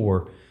 and people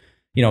were,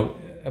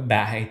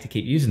 I hate to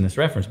keep using this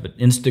reference, but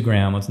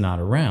Instagram was not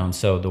around,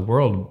 so the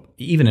world,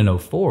 even in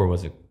 2004,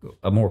 was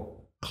a more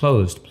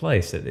closed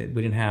place. We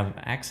didn't have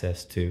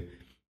access to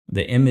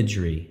the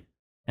imagery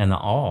and the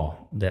awe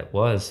that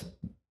was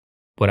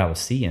what I was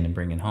seeing and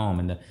bringing home,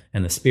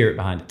 and the spirit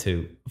behind it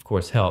too, of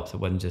course, helps. It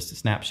wasn't just a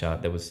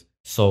snapshot. There was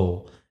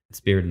soul and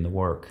spirit in the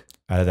work.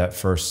 Out of that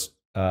first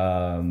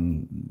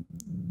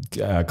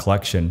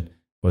collection,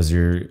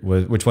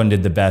 which one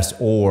did the best,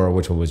 or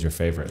which one was your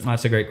favorite? Well,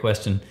 that's a great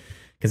question,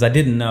 because I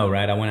didn't know,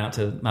 right? I went out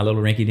to my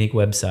little rinky-dink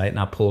website and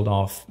I pulled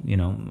off,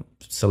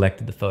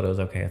 selected the photos.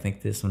 Okay, I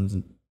think this one's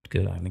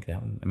good. I think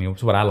that one. I mean, it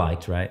was what I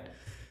liked, right?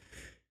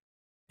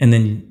 And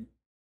then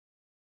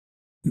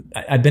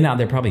I'd been out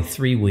there probably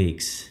 3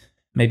 weeks,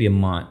 maybe a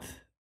month,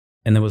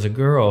 and there was a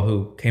girl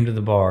who came to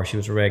the bar. She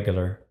was a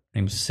regular. Her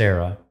name was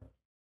Sarah,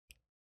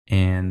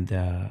 and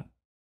I'm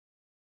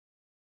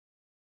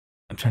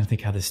trying to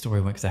think how this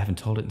story went because I haven't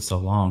told it in so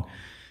long.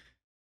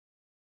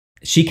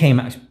 She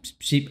came. I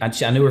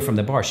knew her from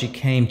the bar. She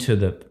came to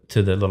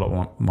the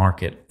little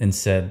market and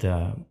said,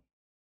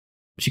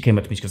 she came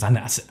up to me. She goes, I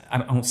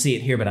don't see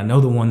it here, but I know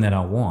the one that I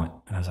want.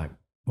 And I was like,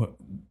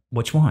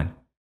 which one?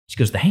 She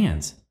goes, the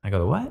hands. I go,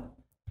 the what?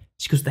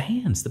 She goes, the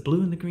hands, the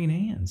blue and the green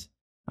hands.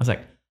 I was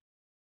like,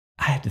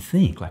 I had to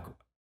think like,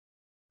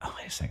 oh,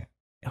 wait a second.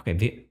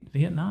 Okay,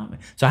 Vietnam.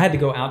 So I had to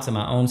go out to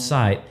my own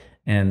site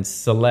and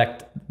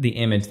select the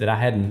image that I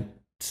hadn't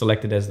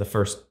selected as the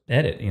first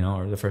edit,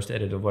 or the first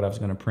edit of what I was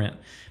going to print.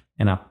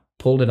 And I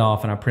pulled it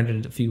off and I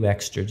printed a few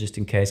extra just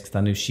in case, because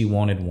I knew she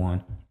wanted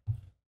one.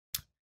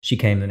 She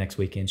came the next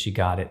weekend, she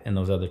got it, and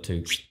those other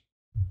two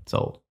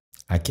sold.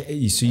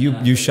 So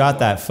you shot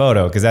that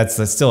photo, because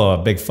that's still a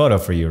big photo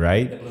for you,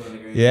 right?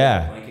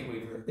 Yeah.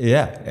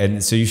 Yeah,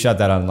 and so you shot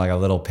that on like a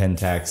little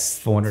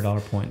Pentax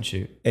 $400 point and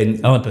shoot.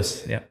 And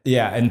Olympus, yeah.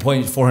 Yeah, and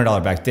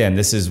 $400 back then.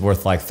 This is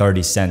worth like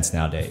 30 cents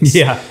nowadays.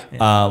 Yeah.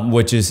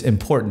 Which is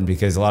important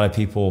because a lot of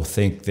people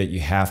think that you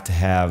have to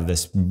have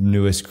this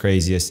newest,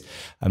 craziest.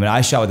 I mean,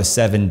 I shot with a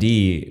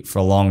 7D for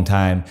a long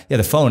time. Yeah,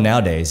 the phone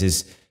nowadays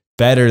is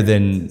better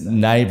than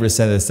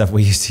 90% of the stuff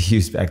we used to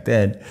use back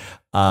then.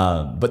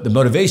 But the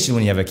motivation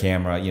when you have a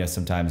camera, you know,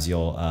 sometimes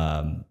you'll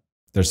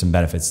there's some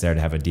benefits there to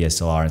have a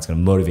DSLR, and it's going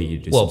to motivate you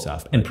to do some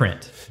stuff. In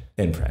print.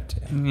 In print,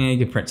 yeah. Yeah,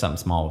 you can print something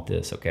small with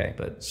this, okay,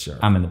 but sure.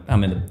 I'm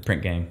in the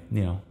print game,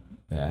 you know.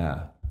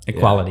 Yeah. A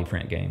quality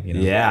print game, you know.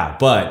 Yeah,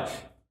 but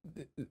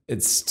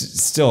it's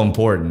still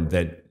important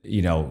that,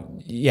 you know,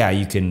 yeah,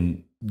 you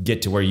can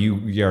get to where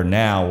you are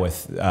now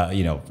with,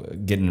 you know,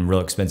 getting a real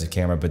expensive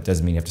camera, but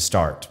doesn't mean you have to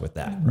start with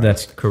that. Right?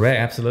 That's correct.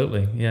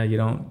 Absolutely. Yeah. You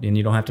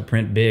don't have to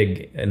print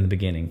big in the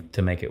beginning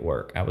to make it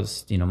work. I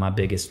was, you know, my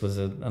biggest was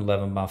a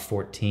 11 by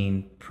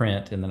 14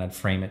 print, and then I'd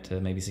frame it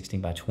to maybe 16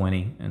 by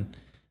 20. And,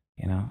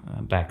 you know,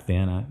 back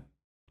then I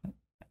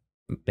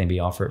maybe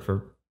offer it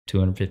for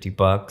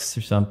 $250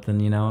 or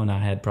something, you know, and I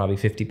had probably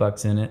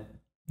 $50 in it,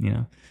 you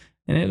know,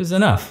 and it was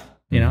enough,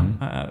 you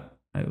know,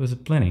 it was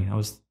plenty. I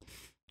was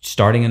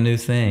starting a new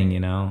thing, you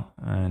know,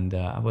 and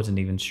I wasn't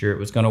even sure it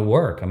was going to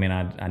work. I mean,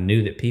 I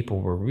knew that people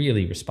were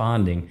really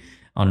responding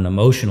on an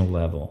emotional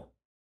level,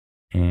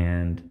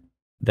 and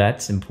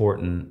that's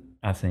important.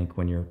 I think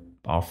when you're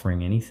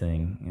offering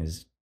anything,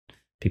 is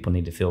people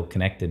need to feel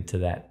connected to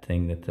that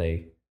thing that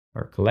they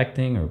are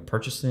collecting or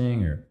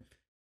purchasing or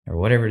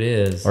whatever it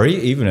is, or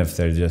even if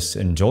they're just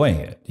enjoying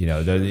it, you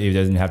know, it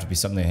doesn't have to be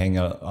something they hang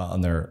out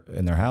on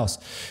in their house.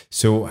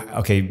 So,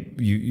 okay,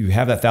 you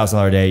have that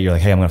 $1,000 a day. You're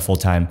like, hey, I'm going to full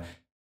time.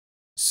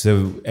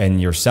 So,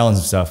 and you're selling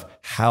some stuff.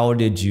 How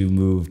did you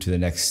move to the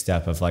next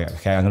step of like,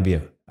 okay, I'm going to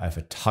be a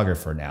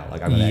photographer now.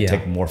 Like, I'm going to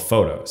take more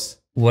photos.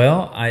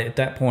 Well, at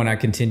that point, I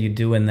continued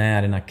doing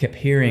that, and I kept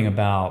hearing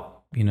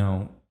about, you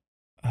know,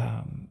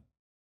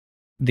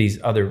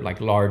 these other like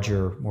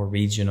larger, more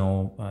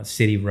regional,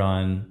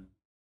 city-run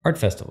art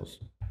festivals.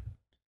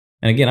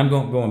 And again, I'm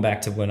going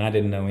back to when I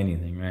didn't know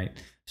anything, right?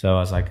 So I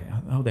was like,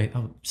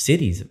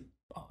 cities.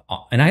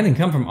 And I didn't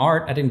come from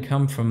art. I didn't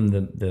come from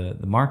the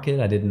market.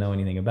 I didn't know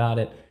anything about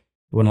it. There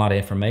wasn't a lot of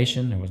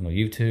information. There was no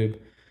YouTube.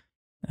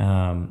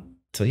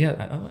 So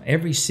yeah,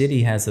 every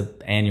city has an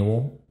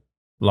annual,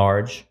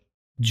 large,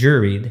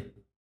 juried.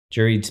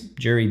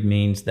 Juried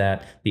means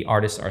that the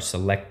artists are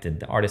selected.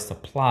 The artists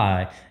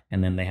apply,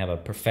 and then they have a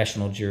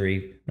professional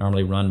jury,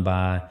 normally run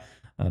by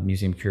a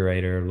museum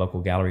curator, local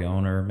gallery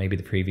owner, maybe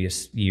the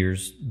previous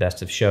year's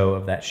best of show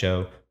of that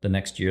show. The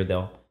next year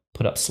they'll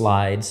put up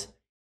slides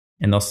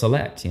and they'll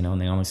select, you know,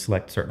 and they only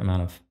select a certain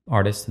amount of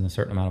artists and a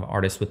certain amount of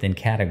artists within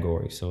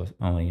categories. So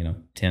only, you know,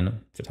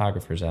 10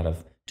 photographers out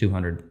of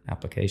 200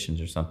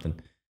 applications or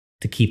something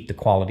to keep the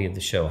quality of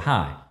the show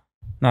high.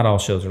 Not all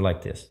shows are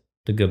like this.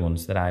 The good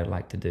ones that I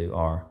like to do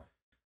are,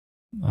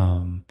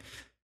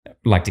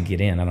 like to get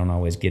in. I don't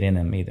always get in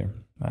them either,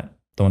 but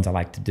the ones I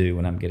like to do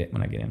when I get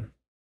in.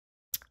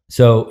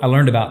 So I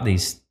learned about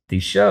these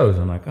shows.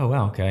 I'm like, oh,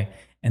 wow, okay.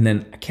 And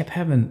then I kept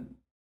having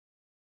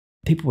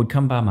people would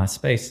come by my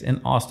space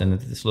in Austin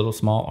at this little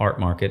small art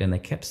market, and they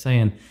kept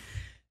saying,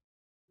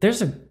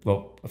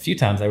 a few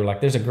times they were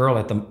like, there's a girl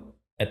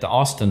at the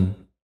Austin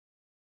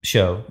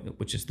show,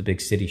 which is the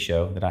big city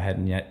show that I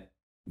hadn't yet.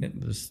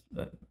 It was,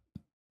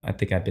 I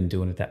think I'd been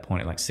doing it at that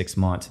point like 6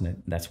 months,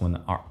 and that's when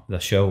the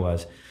show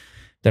was.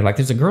 They're like,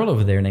 there's a girl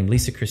over there named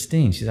Lisa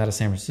Christine. She's out of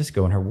San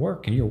Francisco, and her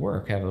work and your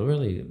work have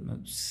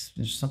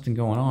there's something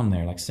going on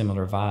there, like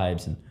similar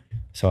vibes. And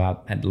so I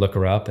had to look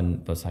her up,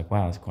 and was like,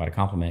 wow, it's quite a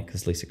compliment,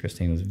 because Lisa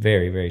Christine was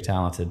very, very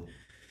talented.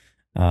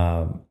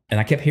 And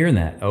I kept hearing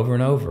that over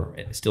and over,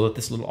 still at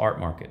this little art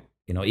market.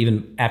 You know,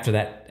 even after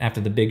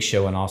the big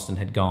show in Austin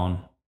had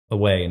gone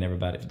away and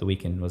the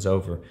weekend was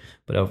over,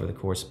 but over the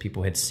course,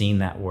 people had seen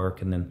that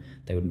work, and then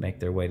they would make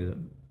their way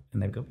and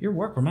they'd go, your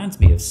work reminds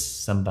me of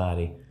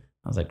somebody.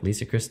 I was like,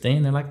 Lisa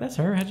Christine? They're like, that's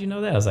her. How'd you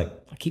know that? I was like,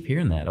 I keep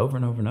hearing that over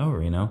and over and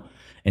over, you know?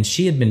 And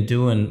she had been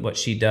doing what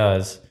she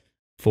does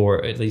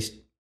for at least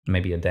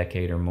maybe a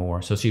decade or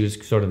more. So she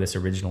was sort of this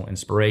original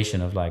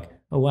inspiration of like,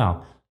 oh,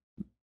 wow,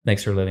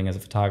 makes her living as a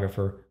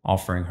photographer,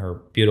 offering her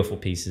beautiful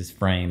pieces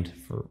framed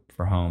for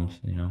homes,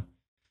 you know?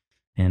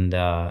 And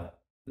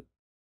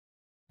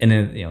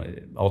then, you know,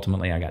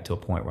 ultimately I got to a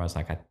point where I was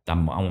like,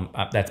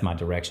 that's my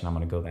direction. I'm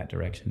going to go that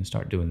direction and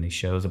start doing these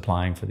shows,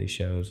 applying for these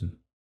shows. And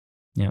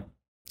yeah.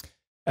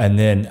 And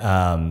then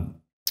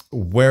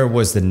where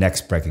was the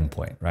next breaking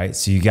point, right?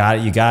 So you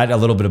got a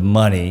little bit of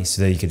money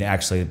so that you could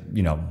actually,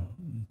 you know,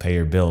 pay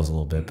your bills a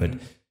little bit.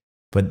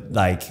 But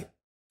like I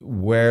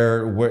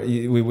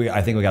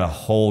think we got a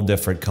whole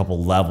different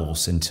couple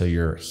levels until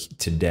you're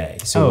today.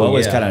 So what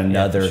was kind of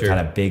another kind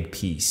of big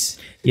piece?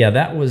 Yeah,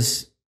 that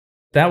was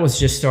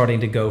just starting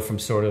to go from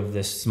sort of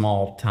this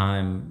small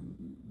time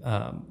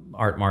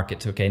art market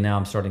to, okay, now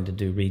I'm starting to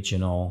do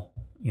regional.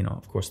 You know,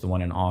 of course, the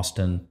one in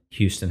Austin,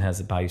 Houston has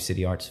the Bayou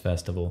City Arts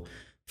Festival.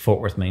 Fort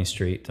Worth Main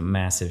Street. It's a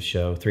massive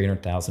show.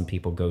 300,000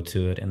 people go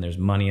to it, and there's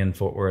money in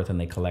Fort Worth, and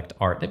they collect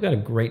art. They've got a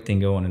great thing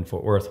going in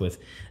Fort Worth with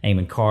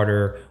Eamon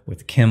Carter,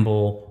 with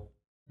Kimball.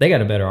 They got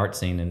a better art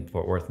scene in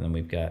Fort Worth than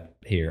we've got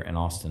here in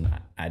Austin.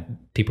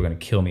 People are going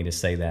to kill me to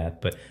say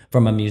that, but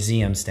from a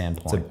museum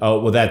standpoint.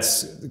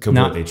 That's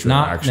completely true.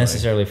 Not actually.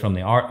 necessarily from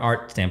the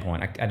art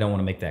standpoint. I don't want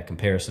to make that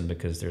comparison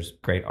because there's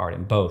great art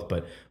in both,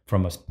 but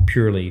from a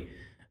purely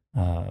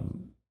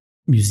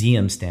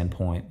museum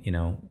standpoint,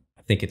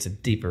 I think it's a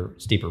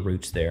steeper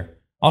roots there.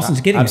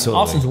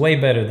 Austin's way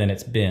better than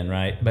it's been,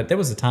 right? But there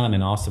was a time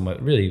in Austin where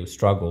it really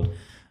struggled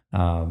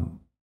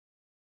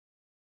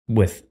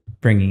with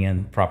bringing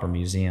in proper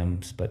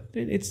museums. But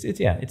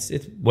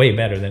it's way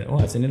better than it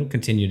was, and it'll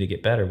continue to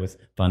get better with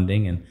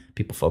funding and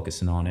people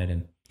focusing on it.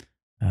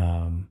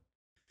 And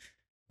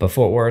but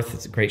Fort Worth,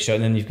 it's a great show.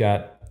 And then you've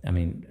got,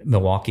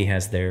 Milwaukee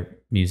has their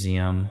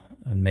museum.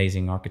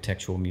 Amazing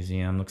architectural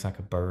museum, looks like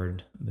a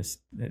bird.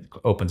 It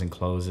opens and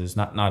closes,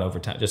 not over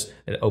time, just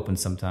it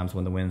opens sometimes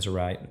when the winds are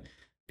right.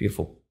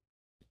 Beautiful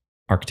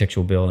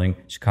architectural building.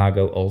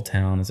 Chicago Old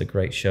Town is a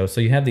great show.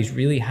 So you have these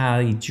really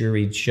highly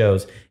juried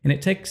shows, and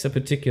it takes a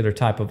particular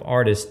type of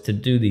artist to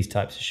do these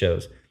types of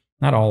shows.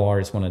 Not all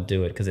artists want to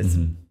do it because it's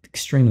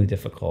extremely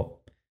difficult.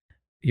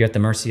 You're at the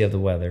mercy of the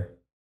weather.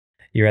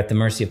 You're at the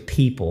mercy of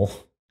people.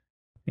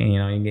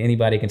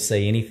 Anybody can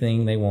say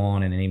anything they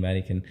want, and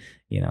anybody can,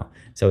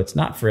 so it's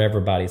not for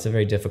everybody. It's a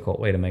very difficult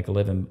way to make a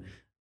living.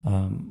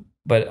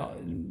 But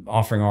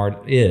offering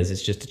art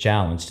it's just a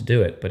challenge to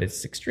do it, but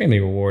it's extremely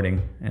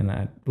rewarding, and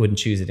I wouldn't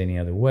choose it any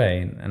other way.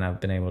 And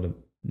I've been able to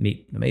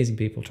meet amazing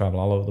people, travel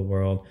all over the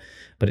world.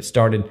 But it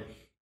started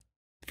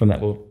from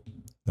that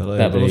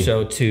little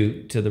show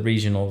to the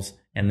regionals,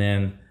 and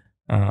then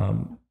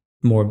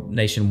more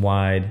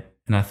nationwide.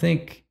 And I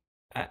think,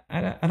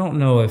 I don't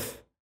know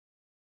if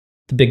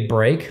the big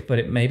break,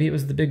 but maybe it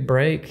was the big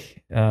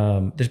break.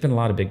 There's been a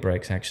lot of big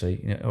breaks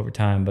actually over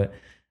time, but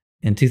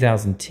in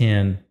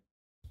 2010,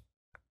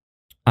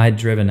 I had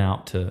driven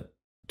out to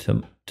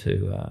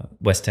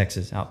West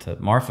Texas, out to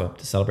Marfa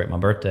to celebrate my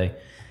birthday,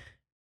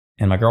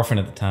 and my girlfriend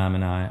at the time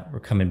and I were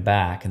coming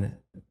back, and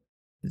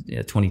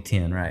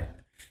 2010, right?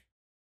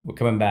 We're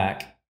coming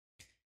back,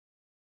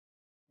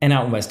 and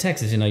out in West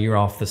Texas, you're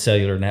off the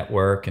cellular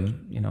network,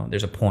 and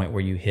there's a point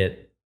where you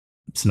hit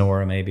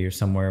Sonora maybe or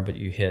somewhere, but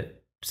you hit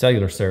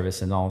cellular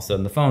service, and all of a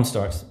sudden the phone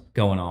starts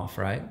going off,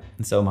 right?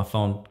 And so my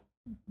phone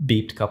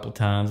beeped a couple of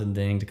times and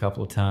dinged a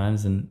couple of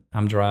times, and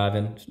I'm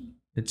driving.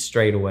 It's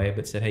straight away,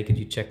 but said, "Hey, could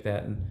you check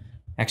that?" And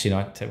actually, no,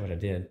 I tell you what I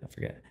did. I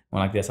forget.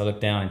 Went like this. I looked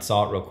down and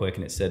saw it real quick,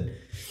 and it said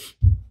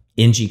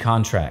NG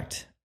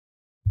contract.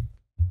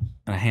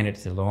 And I handed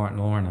it to Lauren.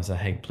 I was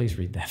like, "Hey, please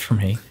read that for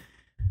me."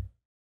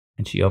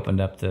 And she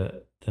opened up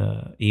the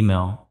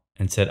email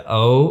and said,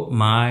 "Oh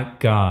my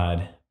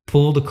God,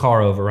 pull the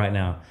car over right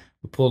now."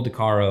 We pulled the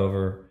car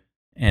over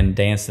and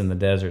danced in the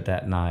desert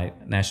that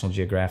night. National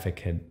Geographic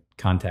had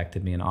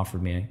contacted me and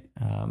offered me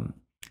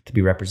to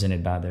be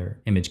represented by their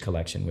Image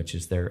Collection, which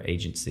is their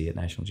agency at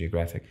National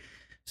Geographic.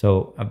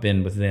 So I've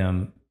been with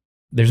them.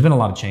 There's been a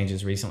lot of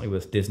changes recently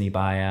with Disney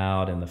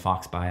buyout and the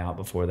Fox buyout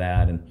before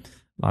that, and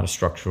a lot of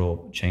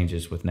structural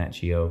changes with Nat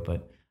Geo.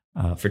 But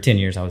for 10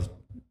 years, I was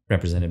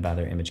represented by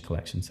their Image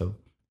Collection. So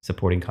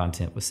supporting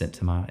content was sent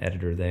to my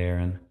editor there,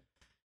 and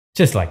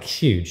just like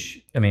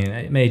huge.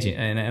 Amazing.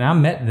 And I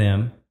met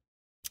them.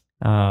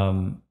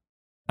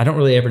 I don't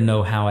really ever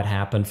know how it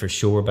happened for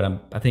sure,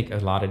 but I think a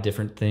lot of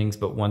different things.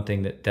 But one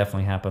thing that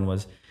definitely happened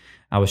was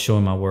I was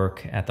showing my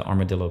work at the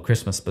Armadillo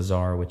Christmas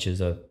Bazaar, which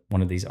is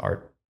one of these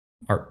art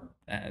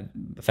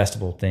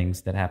festival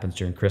things that happens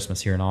during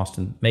Christmas here in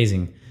Austin.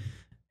 Amazing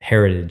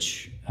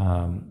heritage.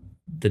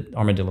 The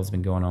Armadillo's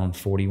been going on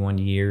 41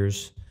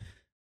 years.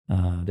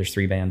 There's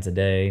 3 bands a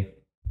day.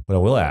 What I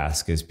will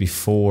ask is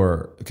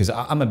because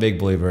I'm a big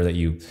believer that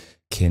you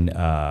can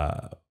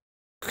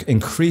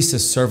increase the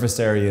surface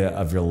area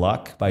of your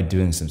luck by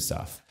doing some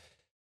stuff.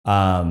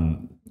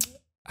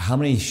 How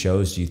many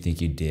shows do you think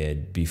you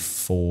did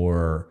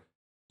before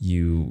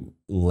you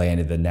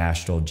landed the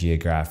National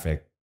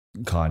Geographic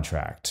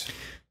contract?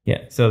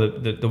 Yeah, so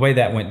the way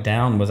that went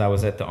down was I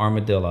was at the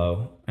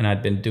Armadillo, and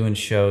I'd been doing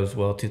shows,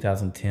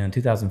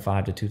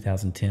 2005 to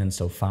 2010,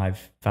 so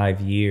five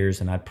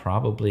years, and I'd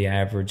probably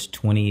averaged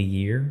 20 a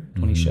year,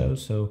 20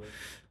 shows, so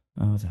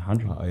it was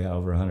 100. Oh yeah,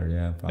 over 100,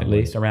 yeah, probably. At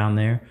least around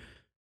there.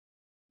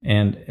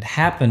 And it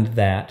happened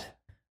that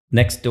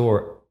next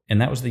door, and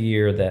that was the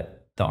year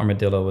that the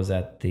Armadillo was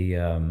at the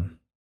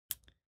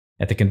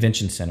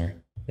convention center.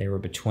 They were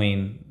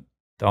between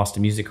the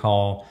Austin Music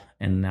Hall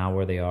and now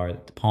where they are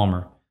at the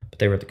Palmer. But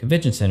they were at the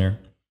convention center,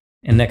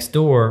 and next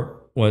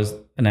door was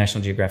a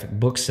National Geographic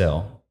book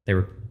sale. They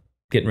were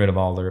getting rid of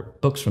all their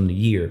books from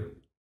the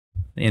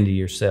end of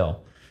year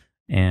sale.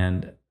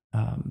 And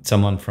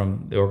someone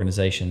from the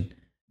organization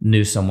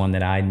knew someone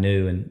that I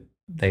knew, and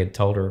they had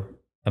told her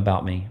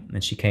about me.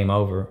 And she came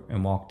over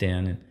and walked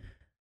in and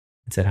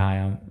said, "Hi,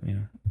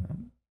 I'm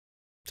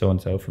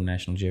so-and-so from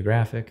National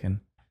Geographic."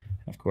 And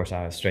of course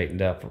I was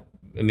straightened up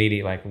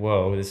immediately, like,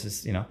 whoa, this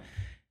is,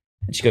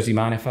 And she goes, "Do you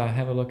mind if I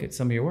have a look at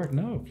some of your work?"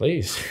 "No,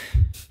 please,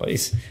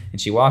 please."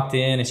 And she walked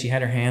in, and she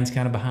had her hands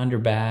kind of behind her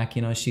back.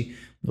 You know, she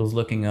was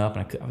looking up,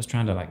 and I was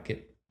trying to like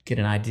get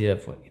an idea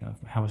of what, you know,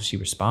 how was she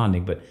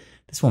responding. But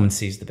this woman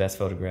sees the best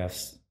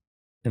photographs,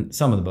 and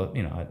some of the,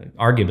 you know,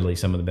 arguably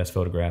some of the best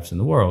photographs in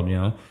the world. You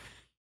know,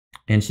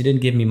 and she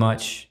didn't give me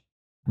much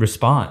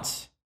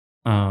response,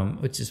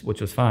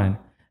 which was fine.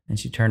 And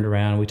she turned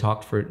around, and we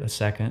talked for a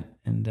second,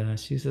 and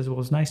she says, "Well,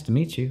 it's nice to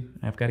meet you.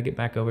 I've got to get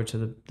back over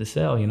to the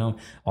cell," you know.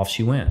 Off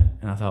she went.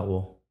 And I thought,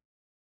 well,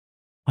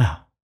 wow,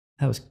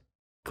 that was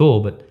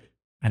cool, but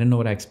I didn't know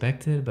what I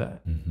expected,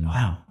 but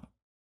wow,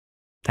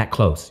 that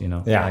close, you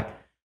know. Yeah. Like,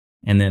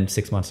 and then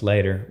 6 months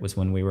later was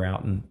when we were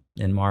out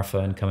in Marfa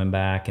and coming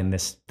back, and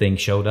this thing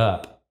showed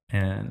up.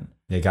 And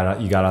you got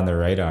on their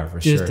radar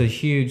for sure. Just a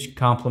huge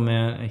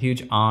compliment, a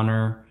huge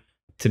honor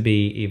to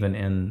be even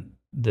in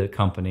the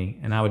company.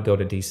 And I would go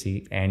to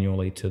DC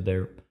annually to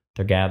their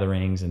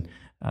gatherings, and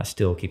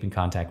still keep in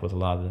contact with a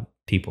lot of the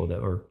people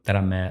that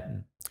I met.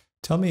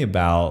 Tell me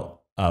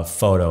about a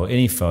photo,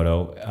 any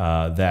photo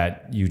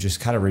that you just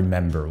kind of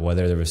remember,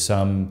 whether there was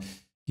some,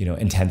 you know,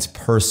 intense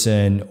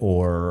person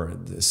or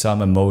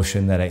some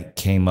emotion that it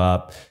came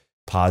up,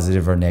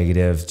 positive or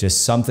negative,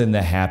 just something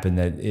that happened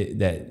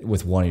that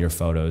with one of your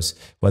photos,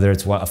 whether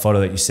it's a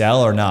photo that you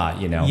sell or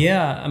not, you know?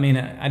 Yeah, I mean,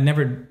 I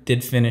never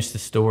did finish the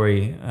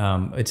story.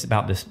 It's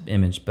about this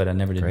image, but I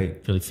never did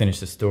really finish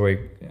the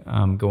story.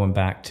 Going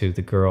back to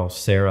the girl,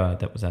 Sarah,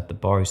 that was at the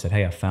bar, who said,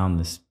 "Hey, I found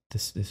this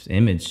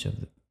image of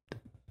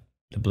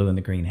the blue and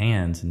the green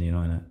hands," and, you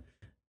know,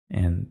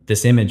 and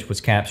this image was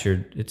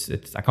captured. It's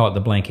I call it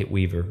the blanket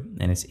weaver,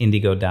 and it's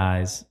indigo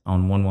dyes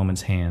on one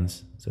woman's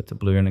hands. So it's a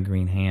blue and a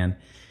green hand.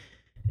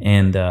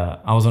 And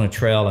I was on a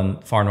trail in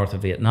far north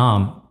of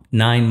Vietnam,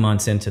 9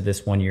 months into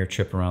this 1-year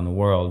trip around the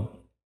world.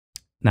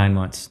 9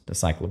 months, the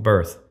cycle of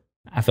birth.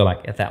 I feel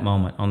like at that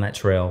moment on that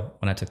trail,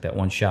 when I took that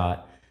one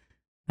shot,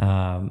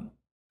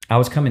 I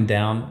was coming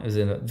down. It was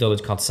in a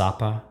village called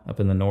Sapa up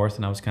in the north,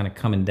 and I was kind of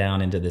coming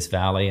down into this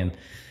valley, and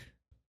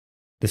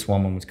this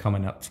woman was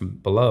coming up from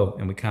below,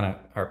 and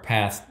our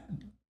paths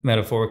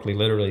metaphorically,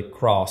 literally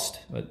crossed.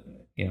 But,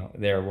 you know,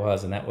 there it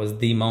was, and that was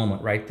the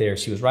moment right there.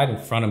 She was right in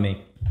front of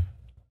me.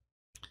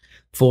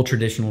 Full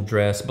traditional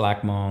dress,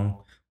 black Hmong,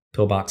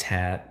 pillbox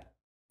hat,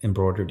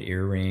 embroidered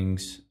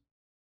earrings,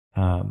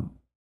 and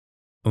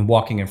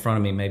walking in front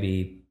of me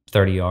maybe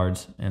 30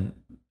 yards, and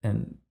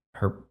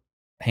her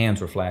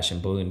hands were flashing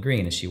blue and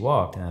green as she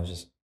walked, and I was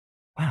just,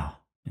 wow,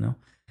 you know,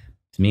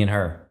 it's me and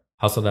her.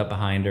 Hustled up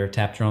behind her,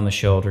 tapped her on the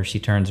shoulder. She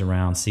turns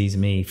around, sees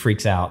me,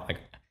 freaks out, like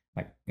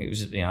it was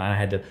just, you know, I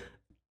had to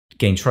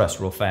gain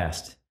trust real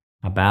fast.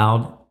 I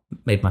bowed,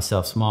 made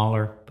myself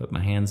smaller, put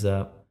my hands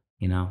up,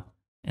 you know.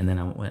 And then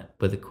I went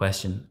with a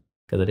question,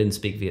 because I didn't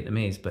speak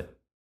Vietnamese, but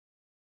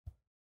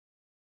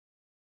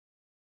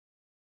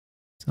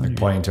like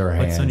pointing to her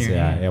hands. Hands?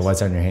 Yeah,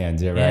 what's on your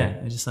hands? Yeah, right. Yeah,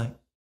 it was just like,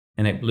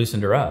 and it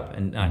loosened her up,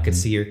 and I could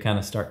see her kind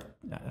of start.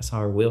 I saw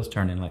her wheels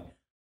turning. Like,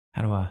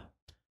 how do I?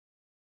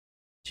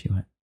 She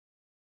went.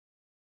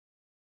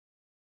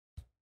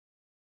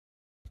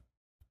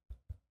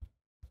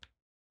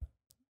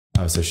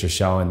 Oh, so she's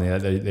showing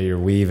that you're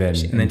weaving,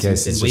 and then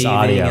it's just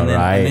audio, and then,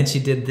 right? And then she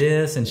did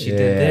this, and she did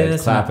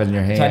this, clapping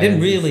your hands. So I didn't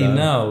really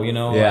know, you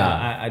know.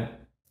 Yeah.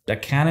 I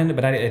kind of,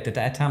 but at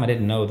that time I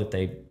didn't know that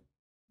they.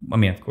 I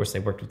mean, of course they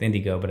worked with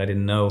Indigo, but I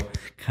didn't know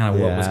kind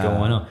of what was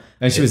going on.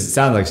 And she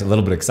sounded like a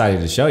little bit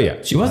excited to show you.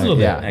 She was a little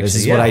bit. Actually, this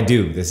is what I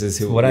do. This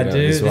is what I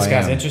do. This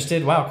guy's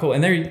interested. Wow, cool.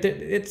 And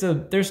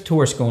there's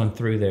tourists going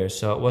through there,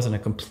 so it wasn't a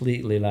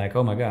completely like,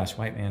 oh my gosh,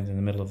 white man's in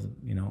the middle of,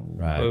 you know.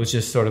 Right. It was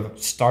just sort of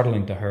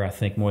startling to her, I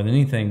think, more than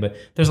anything. But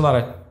there's a lot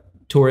of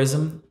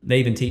tourism. They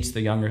even teach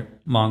the younger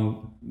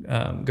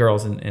Hmong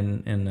girls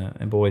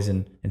and boys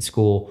in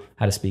school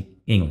how to speak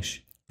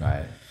English.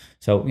 Right.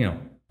 So, you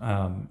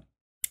know.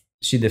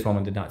 This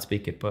woman did not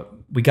speak it, but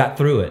we got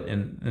through it,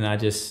 and I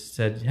just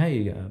said,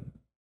 "Hey,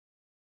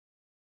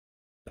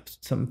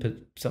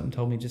 something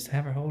told me just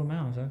have her hold them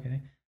out." I was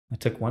okay. I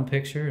took one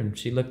picture, and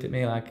she looked at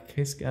me like,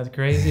 "This guy's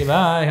crazy."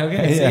 Bye.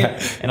 Okay. Yeah.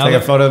 And I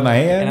took a photo of my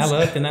hands, and I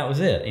looked, and that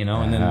was it. You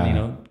know, and then, you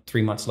know,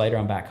 3 months later,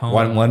 I'm back home.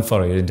 One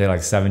photo. You didn't take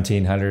like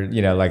 1,700.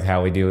 You know, like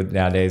how we do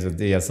nowadays with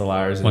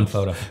DSLRs. One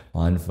photo.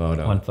 One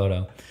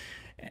photo.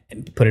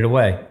 And put it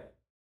away.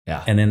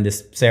 Yeah. And then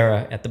this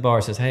Sarah at the bar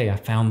says, "Hey, I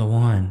found the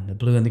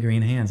blue and the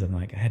green hands." I'm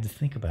like, I had to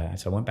think about it.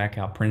 So I went back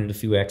out, printed a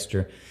few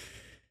extra.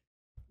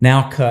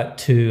 Now cut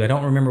to, I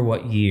don't remember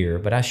what year,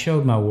 but I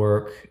showed my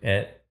work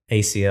at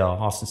ACL,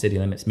 Austin City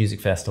Limits Music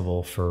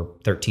Festival, for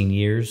 13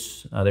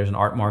 years. There's an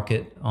art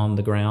market on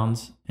the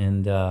grounds,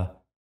 and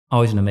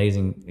always an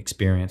amazing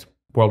experience.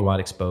 Worldwide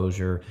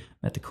exposure,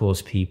 met the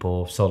coolest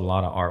people, sold a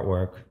lot of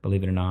artwork,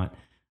 believe it or not.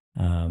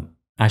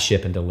 I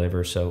ship and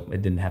deliver, so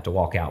it didn't have to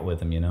walk out with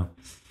them, you know.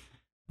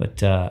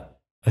 But a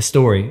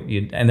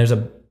story, and there's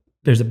a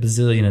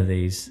bazillion of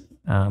these.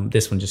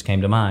 This one just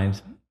came to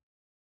mind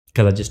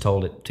because I just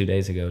told it 2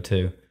 days ago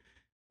too,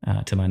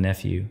 to my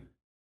nephew.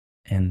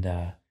 And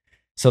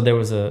so there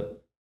was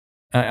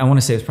I want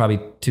to say it was probably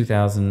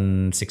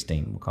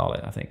 2016, we'll call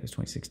it. I think it was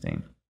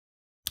 2016.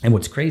 And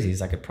what's crazy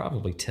is I could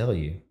probably tell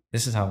you,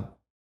 this is how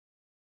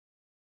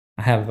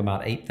I have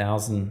about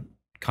 8,000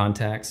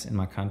 contacts in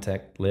my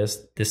contact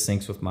list. This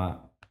syncs with my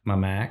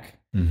Mac.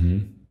 Mm-hmm.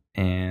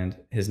 And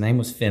his name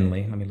was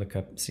Finley. Let me look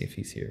up and see if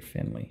he's here.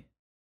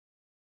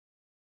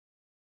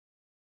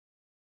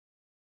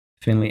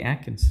 Finley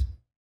Atkins.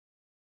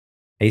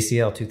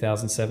 ACL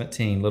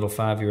 2017, little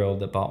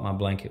 5-year-old that bought my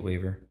blanket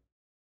weaver.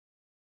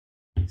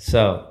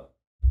 So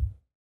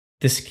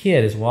this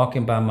kid is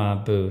walking by my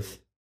booth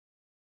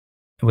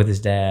with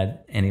his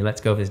dad, and he lets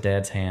go of his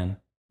dad's hand.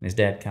 And his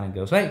dad kind of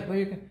goes, "Hey, where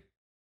you going?"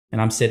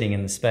 And I'm sitting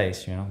in the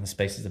space, the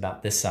space is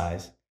about this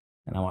size.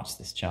 And I watch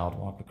this child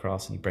walk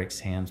across, and he breaks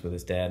hands with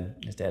his dad.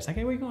 And his dad's like,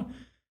 "Hey, where you going?"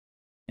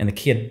 And the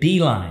kid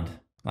beelined,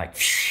 like,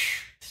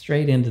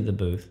 straight into the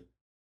booth,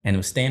 and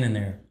was standing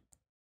there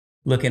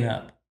looking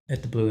up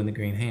at the blue and the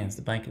green hands,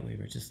 the blanket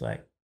weaver, just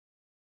like,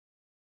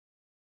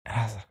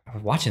 I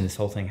was watching this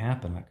whole thing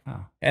happen, like,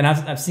 wow. And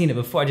I've seen it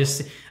before.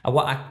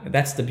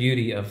 That's the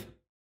beauty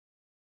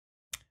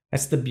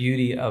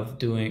of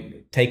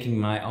taking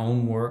my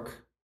own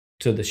work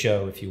to the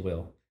show, if you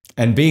will.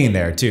 And being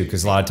there too,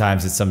 because a lot of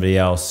times it's somebody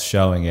else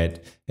showing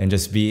it, and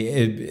just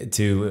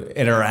to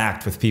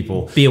interact with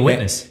people. Be a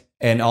witness.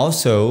 And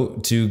also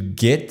to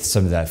get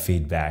some of that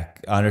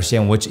feedback,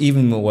 understand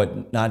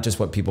not just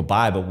what people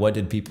buy, but what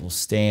did people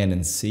stand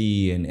and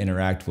see and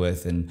interact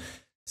with, and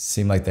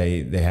seem like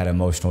they had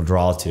emotional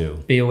draw to.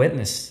 Be a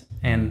witness.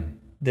 And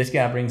this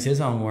guy brings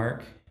his own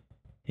work.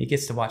 He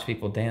gets to watch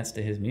people dance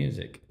to his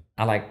music.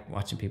 I like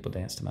watching people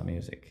dance to my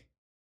music.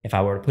 If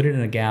I were to put it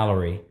in a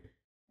gallery,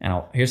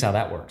 and here's how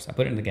that works. I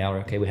put it in the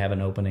gallery. Okay, we have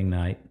an opening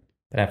night.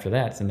 But after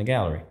that, it's in the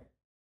gallery.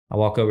 I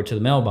walk over to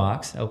the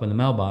mailbox, open the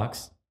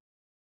mailbox.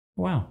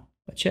 Wow,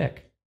 a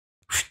check.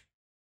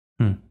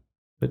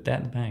 Put that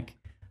in the bank.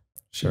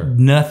 Sure.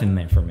 Nothing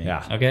there for me.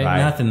 Yeah. Okay? Right,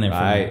 Nothing there for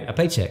me. A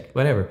paycheck,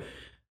 whatever.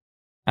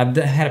 I've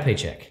had a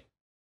paycheck.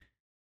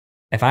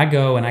 If I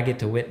go and I get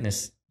to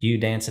witness you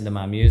dancing to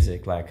my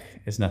music, like,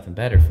 it's nothing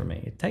better for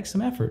me. It takes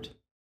some effort.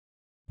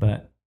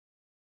 But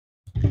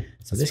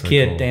so this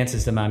kid cool.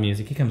 dances to my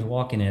music. He comes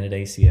walking in at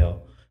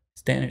ACL,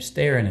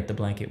 staring at the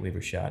blanket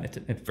weaver shot.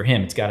 For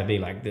him, it's got to be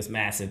like this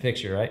massive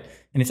picture, right?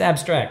 And it's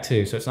abstract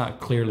too, so it's not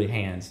clearly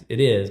hands. It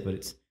is, but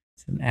it's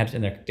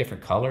and they're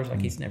different colors.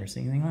 Like, he's never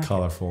seen anything like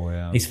colorful. It.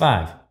 Yeah, he's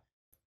 5.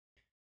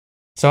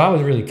 So I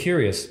was really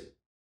curious.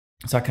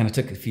 So I kind of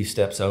took a few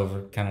steps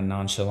over, kind of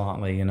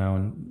nonchalantly,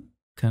 and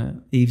kind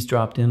of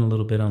eavesdropped in a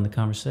little bit on the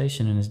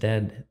conversation. And his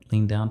dad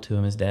leaned down to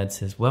him. His dad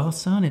says, "Well,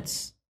 son,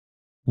 it's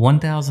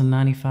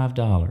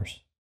 $1,095.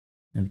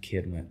 And the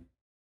kid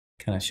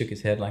kind of shook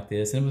his head like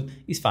this. And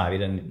he's 5. He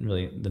doesn't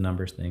really, the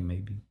numbers thing,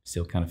 maybe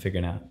still kind of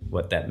figuring out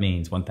what that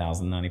means,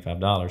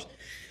 $1,095.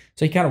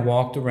 So he kind of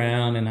walked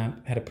around, and I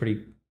had a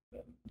pretty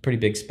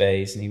big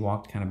space, and he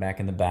walked kind of back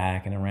in the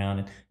back and around,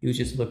 and he was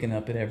just looking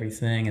up at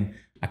everything, and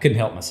I couldn't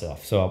help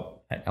myself.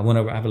 So I went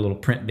over, I have a little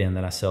print bin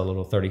that I sell,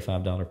 little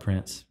 $35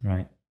 prints,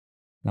 right?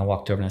 And I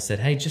walked over and I said,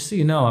 "Hey, just so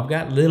you know, I've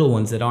got little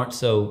ones that aren't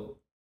so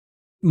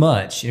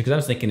much," because I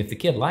was thinking if the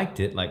kid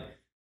liked it, like,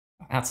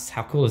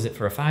 how cool is it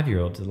for a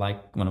 5-year-old to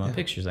like one of my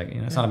pictures? Like,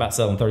 it's not about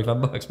selling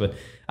 $35, but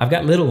I've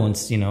got little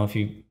ones,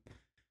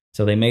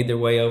 So they made their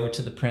way over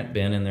to the print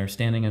bin, and they're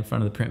standing in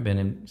front of the print bin,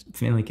 and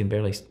Finley can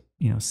barely,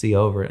 see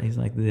over it. He's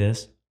like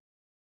this.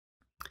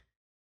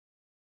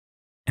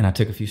 And I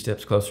took a few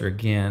steps closer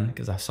again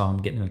because I saw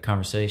him getting in a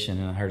conversation,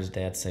 and I heard his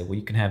dad say, "Well,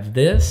 you can have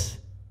this,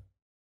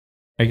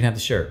 or you can have the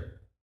shirt,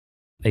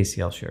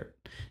 ACL shirt.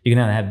 You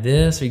can either have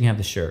this, or you can have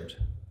the shirt.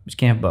 But you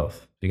can't have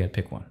both. You got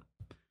to pick one."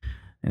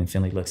 And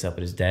Finley looks up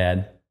at his dad,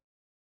 and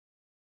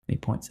he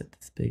points at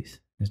this piece.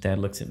 His dad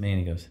looks at me, and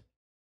he goes,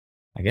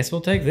 "I guess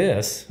we'll take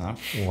this."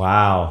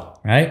 Wow.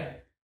 Right?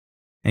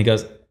 And he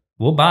goes,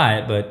 "We'll buy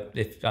it, but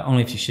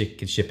only if you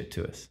can ship it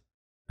to us."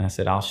 And I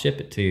said, "I'll ship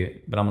it to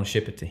you, but I'm going to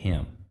ship it to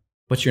him."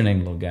 "What's your name,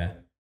 little guy?"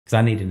 Because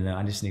I needed to know.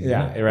 I just needed to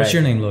know. Right. "What's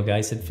your name, little guy?"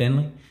 He said,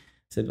 "Finley." I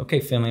said, "Okay,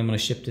 Finley, I'm going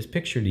to ship this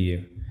picture to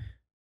you."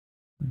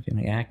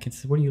 Finley Atkins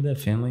said, "Where do you live,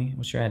 Finley?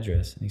 What's your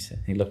address?" And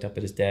he looked up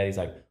at his dad. He's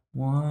like,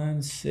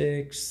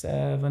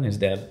 167. His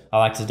dad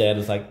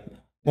was like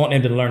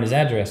wanting him to learn his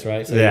address,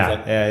 right? So yeah, he was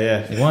like,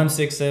 yeah.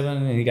 167,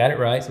 and he got it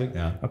right. So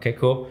okay,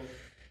 cool.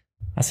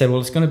 I said,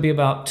 "Well, it's going to be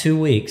about 2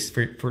 weeks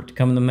for it to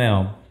come in the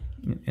mail,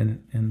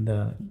 and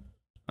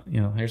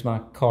here's my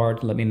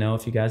card. Let me know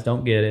if you guys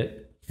don't get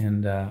it.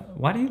 And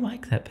why do you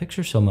like that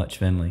picture so much,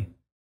 Finley?"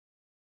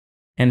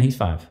 And he's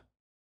 5.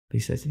 He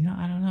says,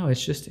 "I don't know.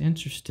 It's just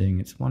interesting.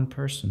 It's one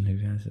person who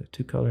has a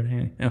 2-colored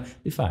hand."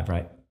 He's 5,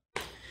 right?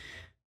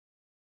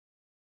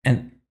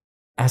 And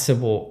I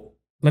said, "Well,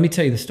 let me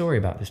tell you the story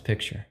about this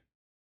picture."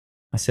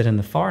 I said, "In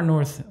the far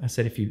north," I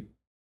said, if you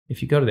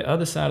go to the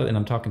other side of it," and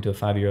I'm talking to a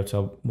 5-year-old,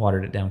 so I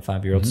watered it down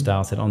 5-year-old style.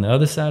 I said, "On the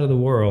other side of the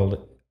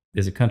world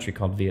is a country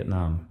called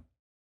Vietnam.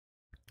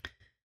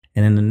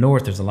 And in the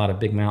north, there's a lot of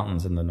big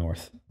mountains in the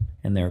north.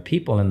 And there are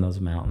people in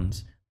those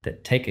mountains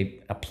that take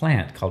a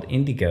plant called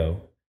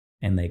indigo,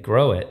 and they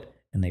grow it,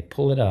 and they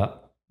pull it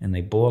up, and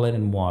they boil it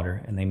in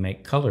water, and they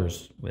make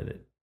colors with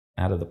it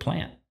out of the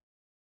plant.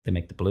 They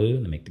make the blue,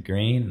 and they make the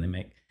green, and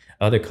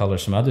other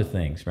colors from other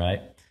things,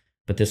 right?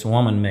 But this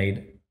woman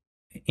made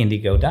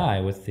indigo dye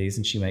with these,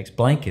 and she makes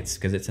blankets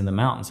because it's in the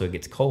mountains, so it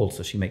gets cold.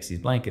 So she makes these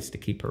blankets to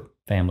keep her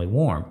family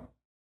warm.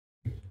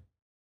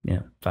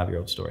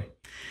 5-year-old story.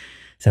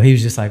 So he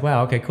was just like,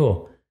 wow, okay,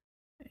 cool.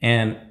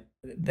 And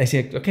they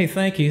said, okay,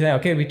 thank you.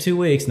 Okay, it'll be 2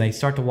 weeks. And they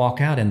start to walk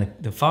out, and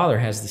the father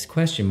has this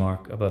question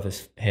mark above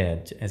his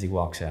head as he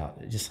walks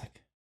out. Just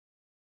like,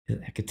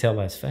 I could tell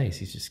by his face,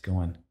 he's just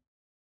going,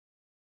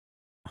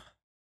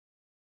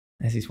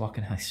 as he's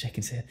walking out, he's shaking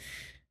his head.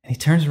 And he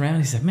turns around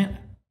and he said, man,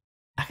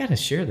 I got to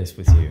share this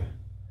with you.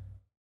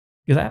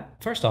 Because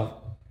first off,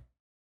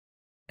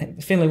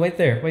 Finley, wait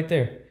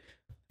there.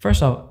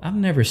 First off, I've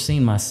never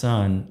seen my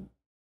son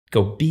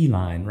go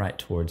beeline right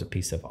towards a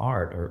piece of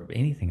art or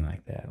anything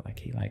like that. Like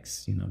he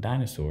likes,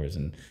 dinosaurs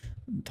and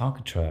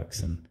Tonka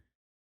trucks and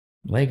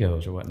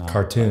Legos or whatnot.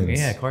 Cartoons.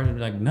 Cartoons,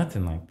 like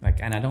nothing like,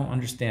 and I don't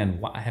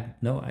understand why.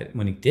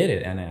 When he did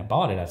it and I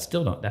bought it, I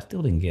still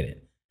didn't get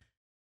it.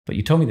 But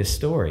you told me this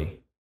story.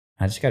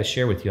 I just got to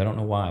share with you. I don't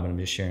know why, but I'm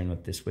just sharing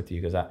this with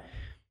you because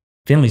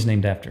Finley's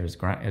named after his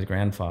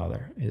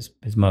grandfather.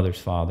 His mother's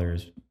father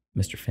is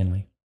Mr.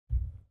 Finley.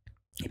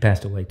 He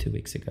passed away 2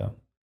 weeks ago.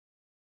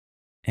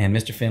 And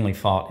Mr. Finley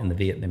fought in the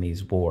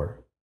Vietnamese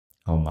War.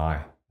 Oh,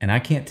 my. And I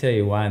can't tell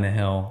you why in the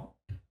hell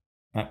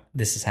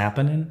this is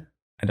happening.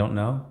 I don't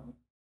know.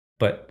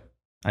 But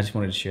I just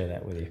wanted to share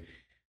that with you.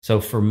 So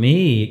for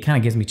me, it kind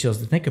of gives me chills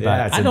to think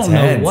about it. I don't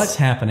know what's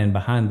happening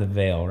behind the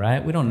veil,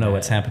 right? We don't know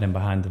what's happening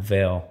behind the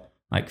veil.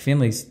 Like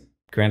Finley's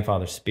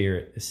grandfather's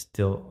spirit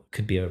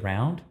could be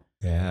around.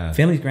 Yeah.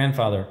 Finley's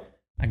grandfather,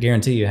 I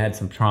guarantee you, had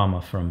some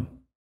trauma from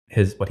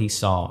what he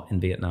saw in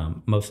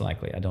Vietnam. Most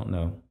likely, I don't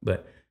know,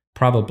 but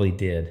probably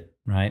did,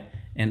 right?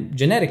 And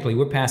genetically,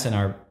 we're passing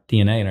our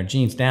DNA and our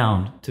genes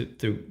down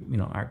through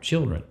our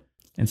children.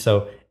 And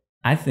so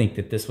I think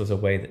that this was a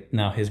way that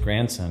now his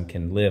grandson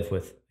can live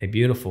with a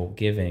beautiful,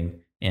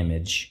 giving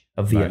image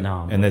of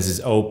Vietnam. Right. And this is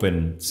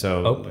open,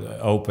 so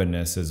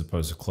openness as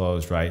opposed to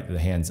closed, right? The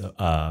hands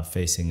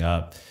facing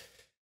up.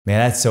 Man,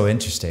 that's so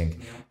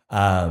interesting.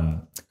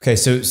 Okay,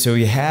 so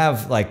you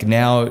have like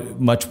now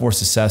much more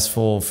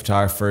successful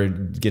photographer,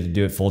 get to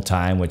do it full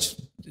time, which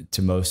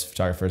to most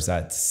photographers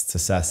that's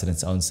success in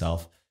its own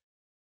self.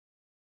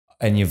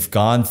 And you've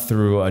gone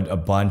through a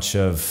bunch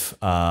of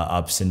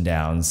ups and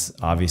downs,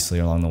 obviously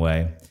along the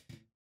way.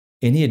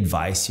 Any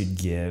advice you'd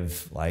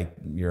give, like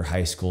your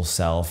high school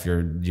self,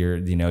 you're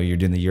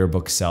doing the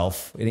yearbook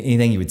self?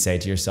 Anything you would say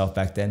to yourself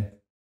back then?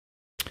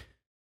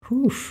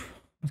 That's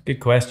a good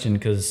question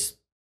because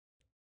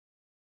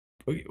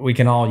we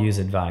can all use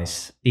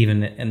advice,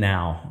 even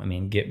now. I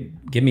mean,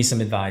 give me some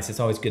advice. It's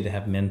always good to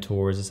have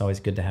mentors. It's always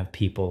good to have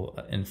people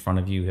in front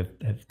of you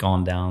have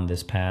gone down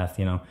this path.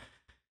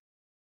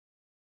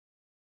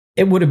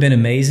 It would have been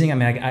amazing. I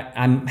mean,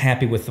 I'm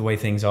happy with the way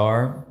things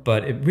are,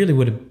 but it really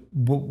would have.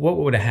 What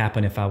would have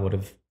happened if I would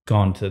have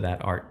gone to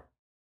that art?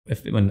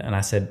 When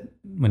Dad said,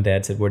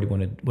 "What do you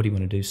want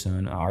to do,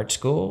 son? Art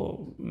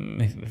school?"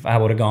 If I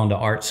would have gone to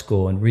art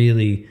school and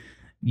really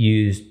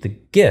used the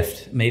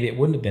gift, maybe it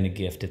wouldn't have been a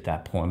gift at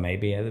that point.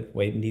 Maybe I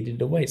needed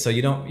to wait. So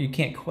you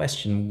can't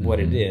question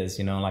what it is.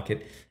 Like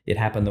it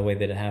happened the way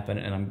that it happened,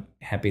 and I'm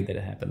happy that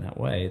it happened that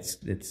way.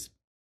 It's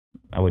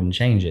I wouldn't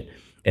change it.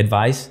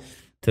 Advice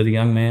to the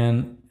young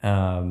man,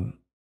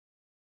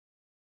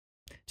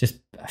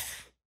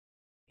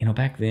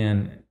 back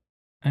then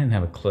I didn't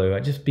have a clue. I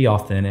just be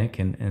authentic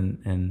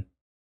and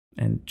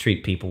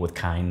treat people with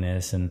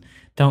kindness and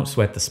don't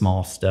sweat the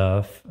small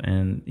stuff,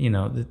 and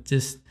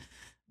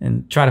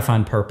and try to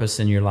find purpose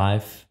in your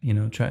life.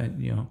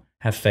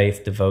 Have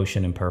faith,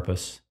 devotion, and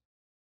purpose,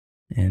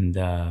 and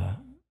we're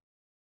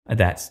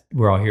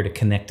all here to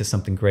connect to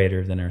something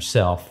greater than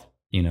ourselves.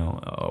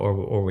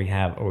 Or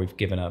we've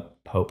given up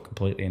hope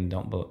completely and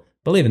don't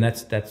believe, and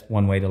that's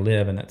one way to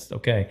live, and that's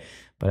okay.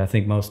 But I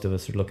think most of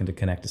us are looking to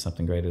connect to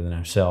something greater than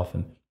ourselves,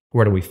 and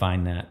where do we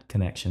find that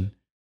connection,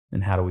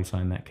 and how do we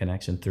find that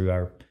connection? Through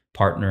our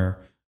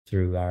partner,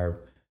 through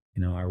our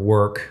our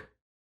work,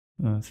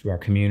 through our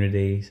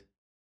communities.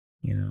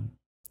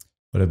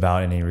 What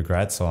about any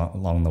regrets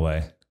along the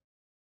way?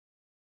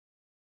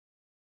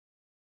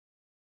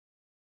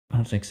 I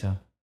don't think so.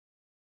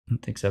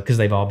 Because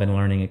they've all been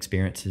learning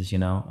experiences,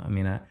 I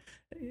mean,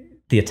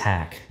 the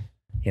attack,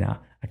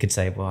 I could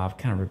say, well, I've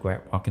kind of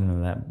regret walking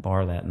into that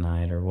bar that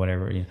night or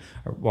whatever,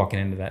 or walking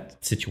into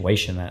that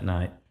situation that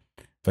night.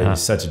 But you're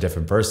such a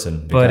different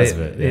person because of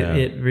it.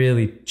 It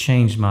really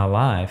changed my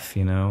life,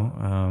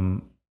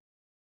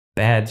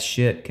 Bad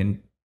shit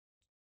can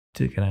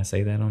I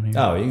say that on here?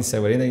 Oh, you can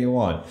say anything you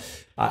want.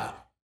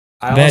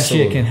 Bad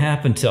shit can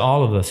happen to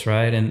all of us,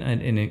 right? And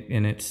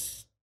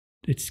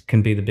it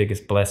can be the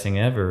biggest blessing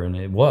ever, and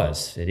it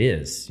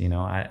is.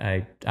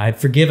 I've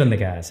forgiven the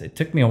guys. It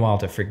took me a while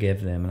to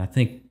forgive them, and I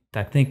think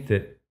that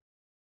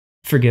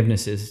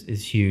forgiveness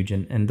is huge.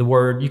 And the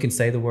word, you can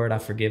say the word, I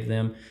forgive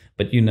them,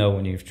 but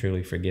when you've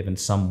truly forgiven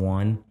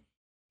someone,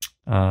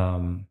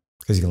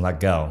 because you can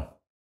let go.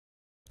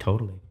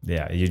 Totally.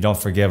 Yeah, you don't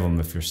forgive them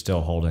if you're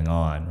still holding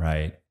on,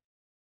 right?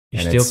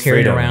 You're still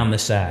carrying around the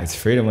sack. It's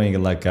freedom when you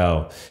can let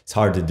go. It's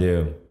hard to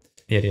do.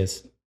 It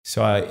is.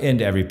 So I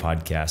end every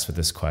podcast with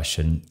this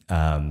question,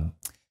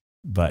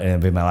 but it'll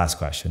be my last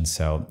question.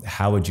 So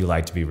how would you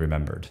like to be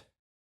remembered?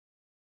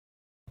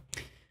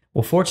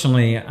 Well,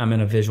 fortunately, I'm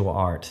in a visual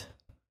art,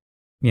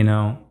 you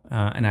know,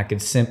 and I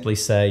could simply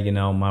say, you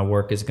know, my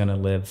work is going to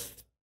live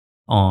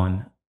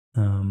on.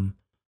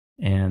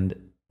 And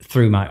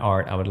through my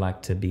art, I would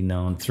like to be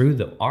known through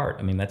the art.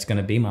 I mean, that's going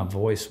to be my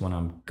voice when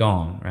I'm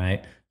gone,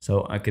 right?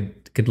 So I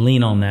could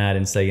lean on that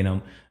and say, you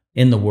know,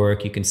 in the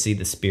work, you can see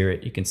the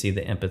spirit, you can see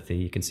the empathy,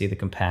 you can see the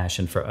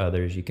compassion for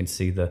others, you can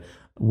see the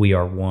we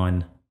are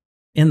one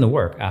in the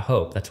work. I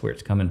hope that's where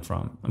it's coming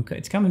from.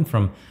 It's coming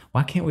from,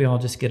 why can't we all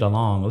just get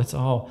along? Let's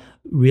all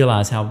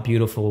realize how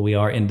beautiful we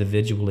are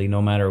individually,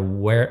 no matter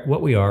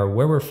what we are,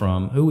 where we're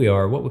from, who we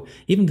are,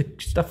 even the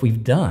stuff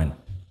we've done.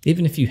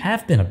 Even if you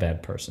have been a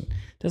bad person,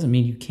 doesn't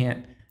mean you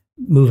can't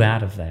move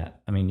out of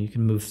that. I mean, you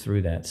can move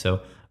through that.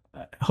 So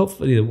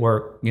hopefully the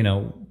work, you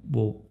know,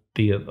 will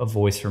be a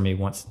voice for me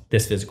once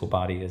this physical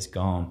body is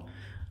gone.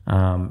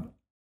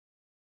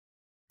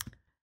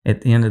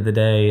 At the end of the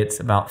day, it's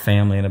about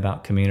family and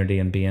about community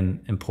and being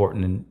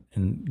important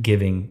and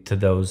giving to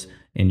those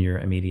in your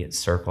immediate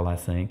circle, I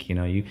think. You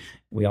know,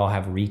 we all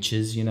have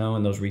reaches, you know,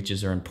 and those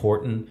reaches are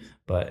important,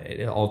 but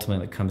it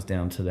ultimately comes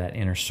down to that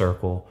inner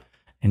circle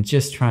and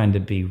just trying to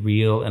be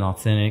real and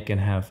authentic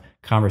and have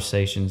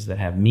conversations that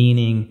have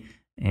meaning.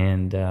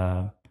 And,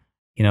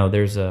 you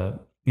know,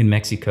 in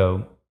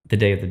Mexico, the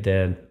Day of the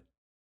Dead,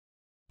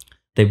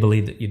 they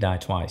believe that you die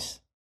twice.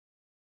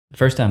 The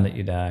first time that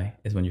you die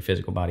is when your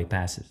physical body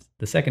passes.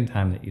 The second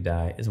time that you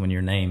die is when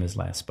your name is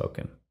last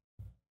spoken.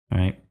 All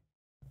right?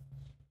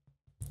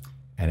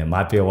 And it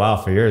might be a while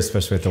for yours,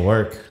 especially with the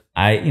work.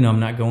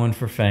 I'm not going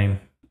for fame.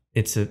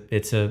 It's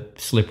a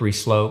slippery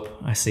slope.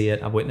 I see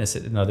it. I witness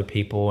it in other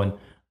people. And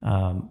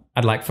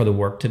I'd like for the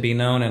work to be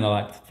known, and I'd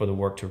like for the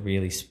work to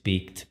really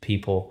speak to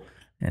people,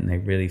 and they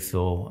really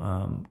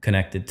feel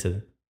connected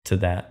to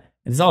that.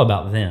 It's all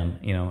about them,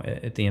 you know,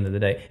 at the end of the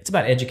day. It's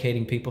about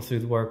educating people through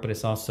the work, but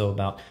it's also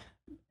about,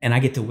 and I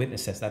get to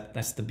witness this.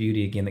 That's the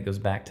beauty, again, that goes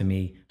back to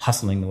me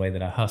hustling the way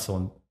that I hustle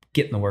and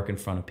getting the work in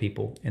front of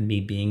people, and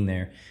me being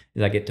there,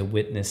 is I get to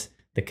witness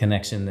the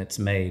connection that's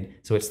made.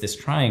 So it's this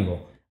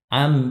triangle.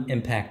 I'm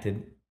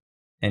impacted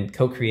and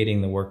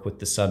co-creating the work with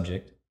the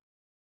subject,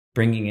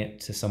 bringing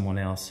it to someone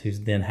else who's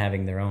then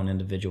having their own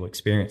individual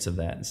experience of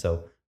that. And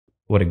so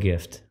what a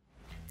gift.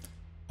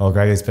 Well,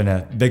 Greg, it's been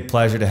a big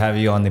pleasure to have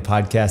you on the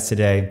podcast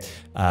today.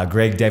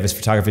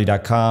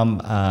 GregDavisPhotography.com,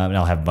 and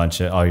I'll have a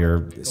bunch of all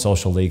your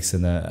social links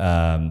in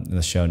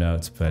the show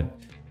notes. But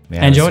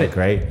man, I enjoyed it.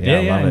 Great. Yeah,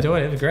 I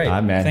enjoyed it. It was great. All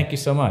right, man. Thank you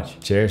so much.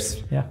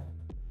 Cheers. Yeah.